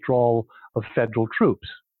 the withdrawal of federal troops.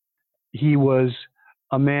 He was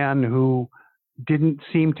a man who didn't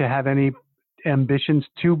seem to have any ambitions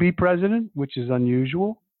to be president, which is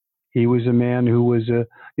unusual. He was a man who was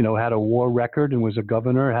had a war record and was a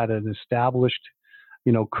governor, had an established,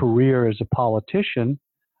 career as a politician.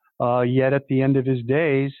 Yet at the end of his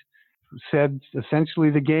days, said essentially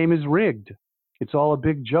the game is rigged. It's all a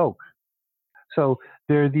big joke. So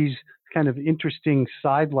there are these kind of interesting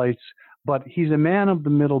sidelights, but he's a man of the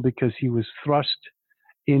middle because he was thrust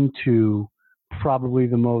into probably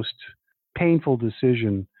the most painful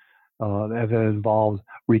decision that involved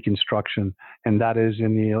Reconstruction, and that is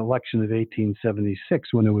in the election of 1876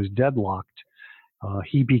 when it was deadlocked.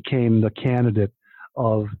 He became the candidate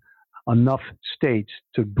of enough states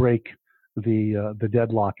to break the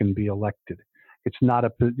deadlock and be elected.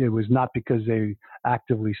 It was not because they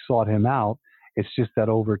actively sought him out. It's just that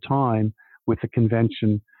over time, with the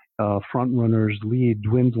convention front runners' lead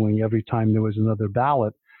dwindling every time there was another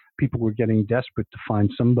ballot, people were getting desperate to find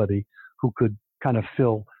somebody who could kind of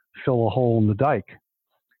fill a hole in the dike.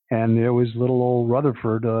 And there was little old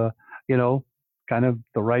Rutherford, kind of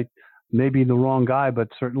the right, maybe the wrong guy, but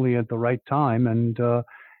certainly at the right time. And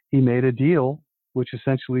he made a deal, which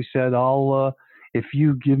essentially said, if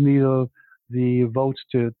you give me the votes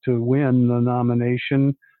to win the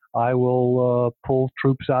nomination, I will pull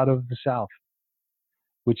troops out of the South,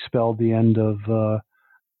 which spelled the end of the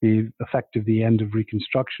end of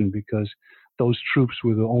Reconstruction, because those troops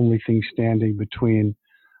were the only thing standing between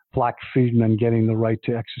black freedmen getting the right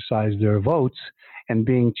to exercise their votes and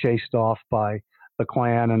being chased off by the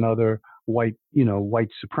Klan and other white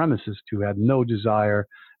supremacists who had no desire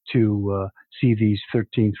to see these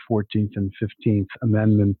 13th, 14th, and 15th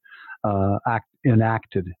Amendment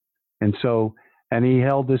enacted. And he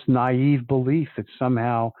held this naive belief that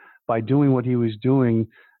somehow by doing what he was doing,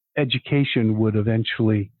 education would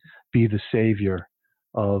eventually be the savior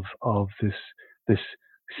of this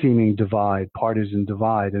seeming partisan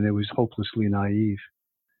divide, and it was hopelessly naive.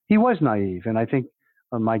 He was naive, and I think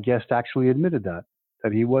my guest actually admitted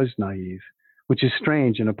that he was naive, which is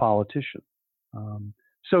strange in a politician.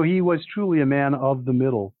 So he was truly a man of the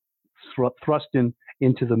middle, thrust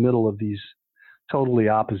into the middle of these totally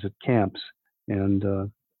opposite camps, and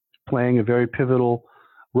playing a very pivotal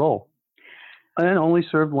role. And only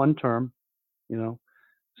served one term,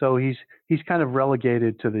 So he's kind of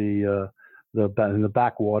relegated to the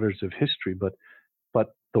backwaters of history, but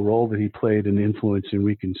the role that he played in influencing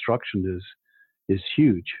Reconstruction is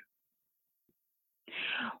huge.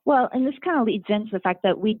 Well, and this kind of leads into the fact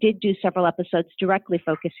that we did do several episodes directly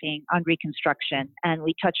focusing on Reconstruction, and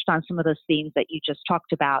we touched on some of those themes that you just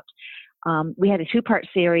talked about. We had a two-part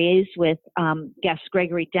series with guest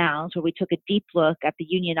Gregory Downs, where we took a deep look at the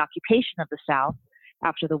Union occupation of the South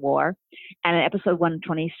after the war. And in episode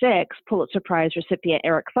 126, Pulitzer Prize recipient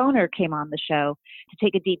Eric Foner came on the show to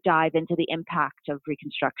take a deep dive into the impact of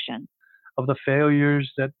Reconstruction. Of the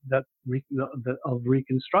failures of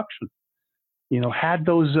Reconstruction. Had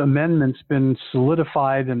those amendments been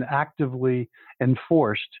solidified and actively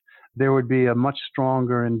enforced, there would be a much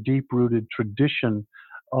stronger and deep-rooted tradition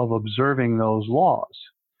of observing those laws.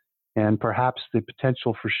 And perhaps the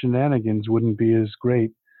potential for shenanigans wouldn't be as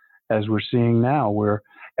great as we're seeing now, where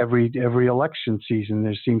every election season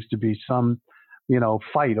there seems to be some,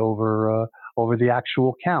 fight over the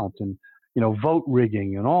actual count and, vote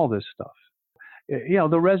rigging and all this stuff.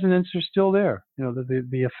 The resonance are still there,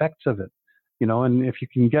 the effects of it, and if you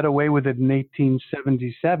can get away with it in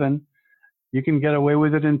 1877, you can get away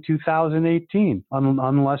with it in 2018,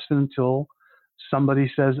 unless and until somebody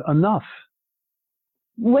says enough.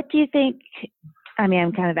 What do you think? I mean,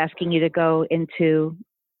 I'm kind of asking you to go into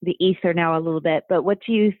the ether now a little bit, but what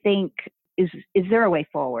do you think is there a way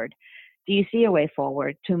forward? Do you see a way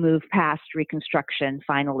forward to move past Reconstruction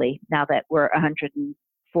finally, now that we're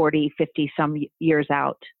 140, 50 some years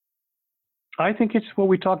out? I think it's what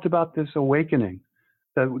we talked about, this awakening,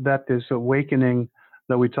 that this awakening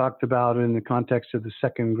that we talked about in the context of the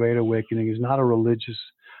Second Great Awakening is not a religious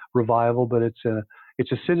revival, but it's a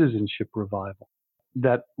citizenship revival.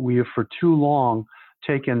 That we have for too long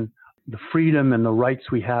taken the freedom and the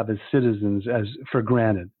rights we have as citizens as for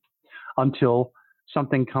granted until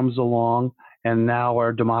something comes along and now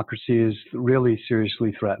our democracy is really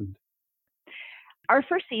seriously threatened. Our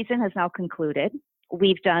first season has now concluded.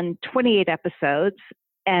 We've done 28 episodes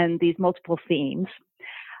and these multiple themes.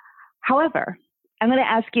 However, I'm going to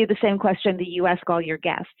ask you the same question that you ask all your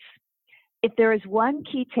guests. If there is one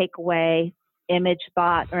key takeaway, image,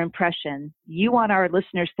 thought, or impression you want our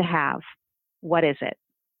listeners to have, what is it?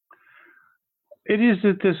 It is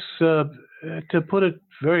that this, to put it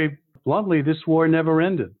very bluntly, this war never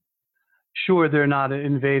ended. Sure, they're not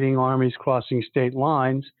invading armies crossing state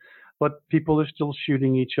lines, but people are still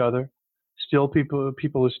shooting each other. Still, people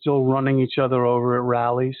are still running each other over at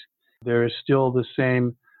rallies. There is still the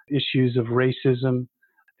same issues of racism.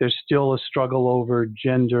 There's still a struggle over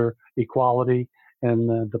gender equality and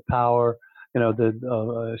the power,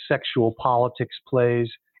 the sexual politics plays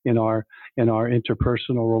in our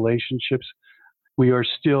interpersonal relationships. We are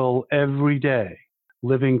still every day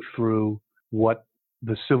living through what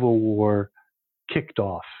the Civil War kicked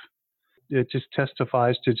off. It just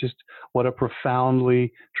testifies to just what a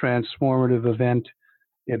profoundly transformative event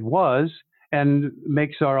it was, and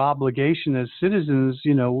makes our obligation as citizens.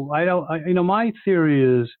 My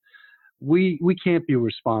theory is we can't be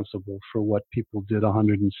responsible for what people did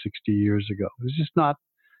 160 years ago.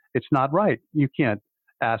 It's not right. You can't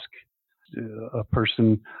ask a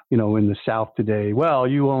person, in the South today, well,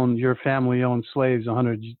 your family owned slaves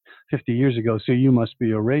 150 years ago, so you must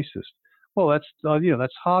be a racist. Well,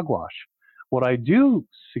 that's hogwash. What I do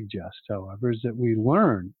suggest, however, is that we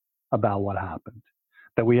learn about what happened,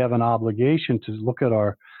 that we have an obligation to look at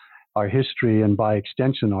our history and by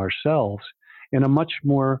extension ourselves in a much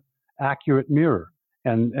more accurate mirror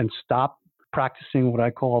and stop practicing what I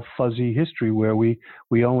call fuzzy history, where we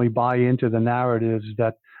only buy into the narratives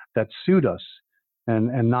that suit us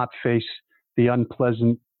and not face the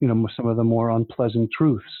unpleasant, some of the more unpleasant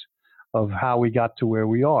truths of how we got to where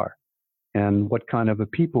we are and what kind of a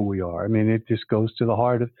people we are. I mean, it just goes to the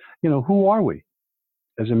heart of, who are we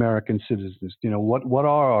as American citizens? What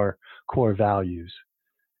are our core values?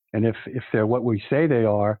 And if they're what we say they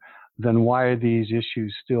are, then why are these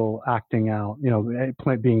issues still acting out,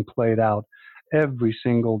 being played out every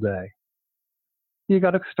single day? You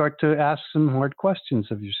got to start to ask some hard questions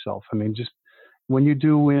of yourself. I mean, just when you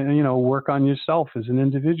do, work on yourself as an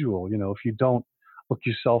individual, if you don't look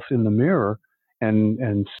yourself in the mirror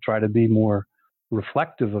and try to be more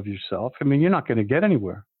reflective of yourself, I mean, you're not going to get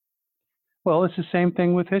anywhere. Well, it's the same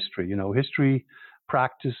thing with history. History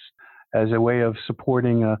practice as a way of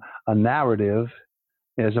supporting a narrative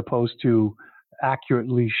as opposed to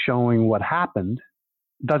accurately showing what happened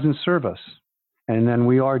doesn't serve us. And then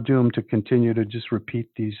we are doomed to continue to just repeat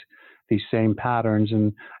these same patterns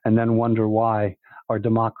and then wonder why our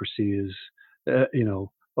democracy is,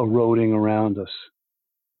 eroding around us.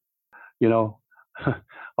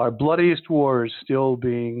 Our bloodiest war is still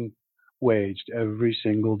being waged every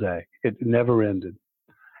single day. It never ended.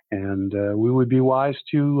 And we would be wise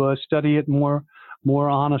to study it more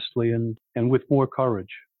honestly and with more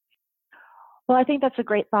courage. Well, I think that's a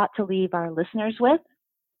great thought to leave our listeners with.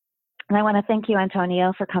 And I want to thank you,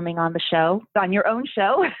 Antonio, for coming on the show, on your own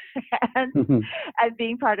show, and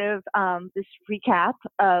being part of this recap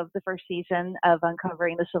of the first season of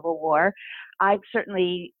Uncovering the Civil War. I've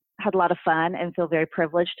certainly had a lot of fun and feel very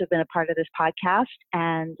privileged to have been a part of this podcast.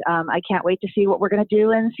 And I can't wait to see what we're going to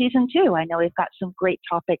do in season 2. I know we've got some great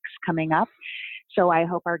topics coming up. So I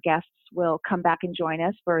hope our guests will come back and join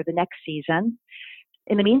us for the next season.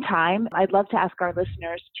 In the meantime, I'd love to ask our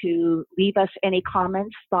listeners to leave us any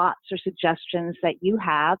comments, thoughts, or suggestions that you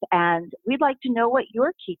have. And we'd like to know what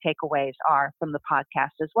your key takeaways are from the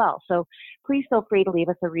podcast as well. So please feel free to leave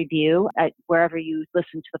us a review at wherever you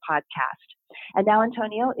listen to the podcast. And now,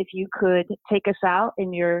 Antonio, if you could take us out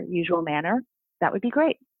in your usual manner, that would be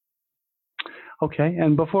great. Okay.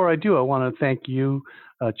 And before I do, I want to thank you,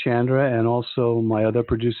 Chandra, and also my other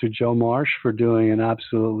producer, Joe Marsh, for doing an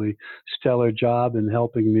absolutely stellar job in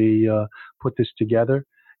helping me put this together.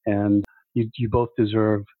 And you both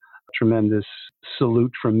deserve a tremendous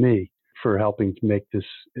salute from me for helping to make this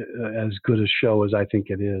as good a show as I think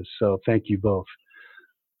it is. So thank you both.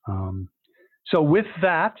 So with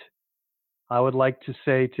that, I would like to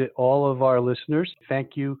say to all of our listeners,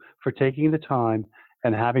 thank you for taking the time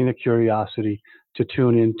and having the curiosity to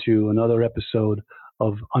tune into another episode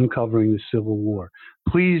of Uncovering the Civil War.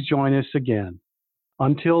 Please join us again.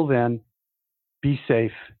 Until then, be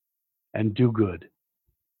safe and do good.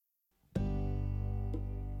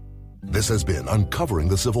 This has been Uncovering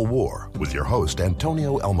the Civil War with your host,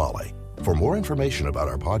 Antonio Elmaleh. For more information about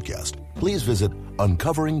our podcast, please visit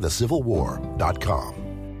uncoveringthecivilwar.com.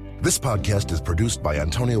 This podcast is produced by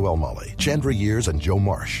Antonio Elmaleh, Chandra Years, and Joe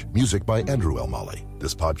Marsh. Music by Andrew Elmaleh.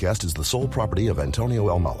 This podcast is the sole property of Antonio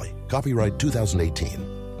Elmaleh. Copyright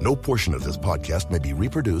 2018. No portion of this podcast may be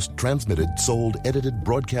reproduced, transmitted, sold, edited,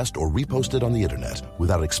 broadcast, or reposted on the internet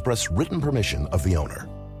without express written permission of the owner.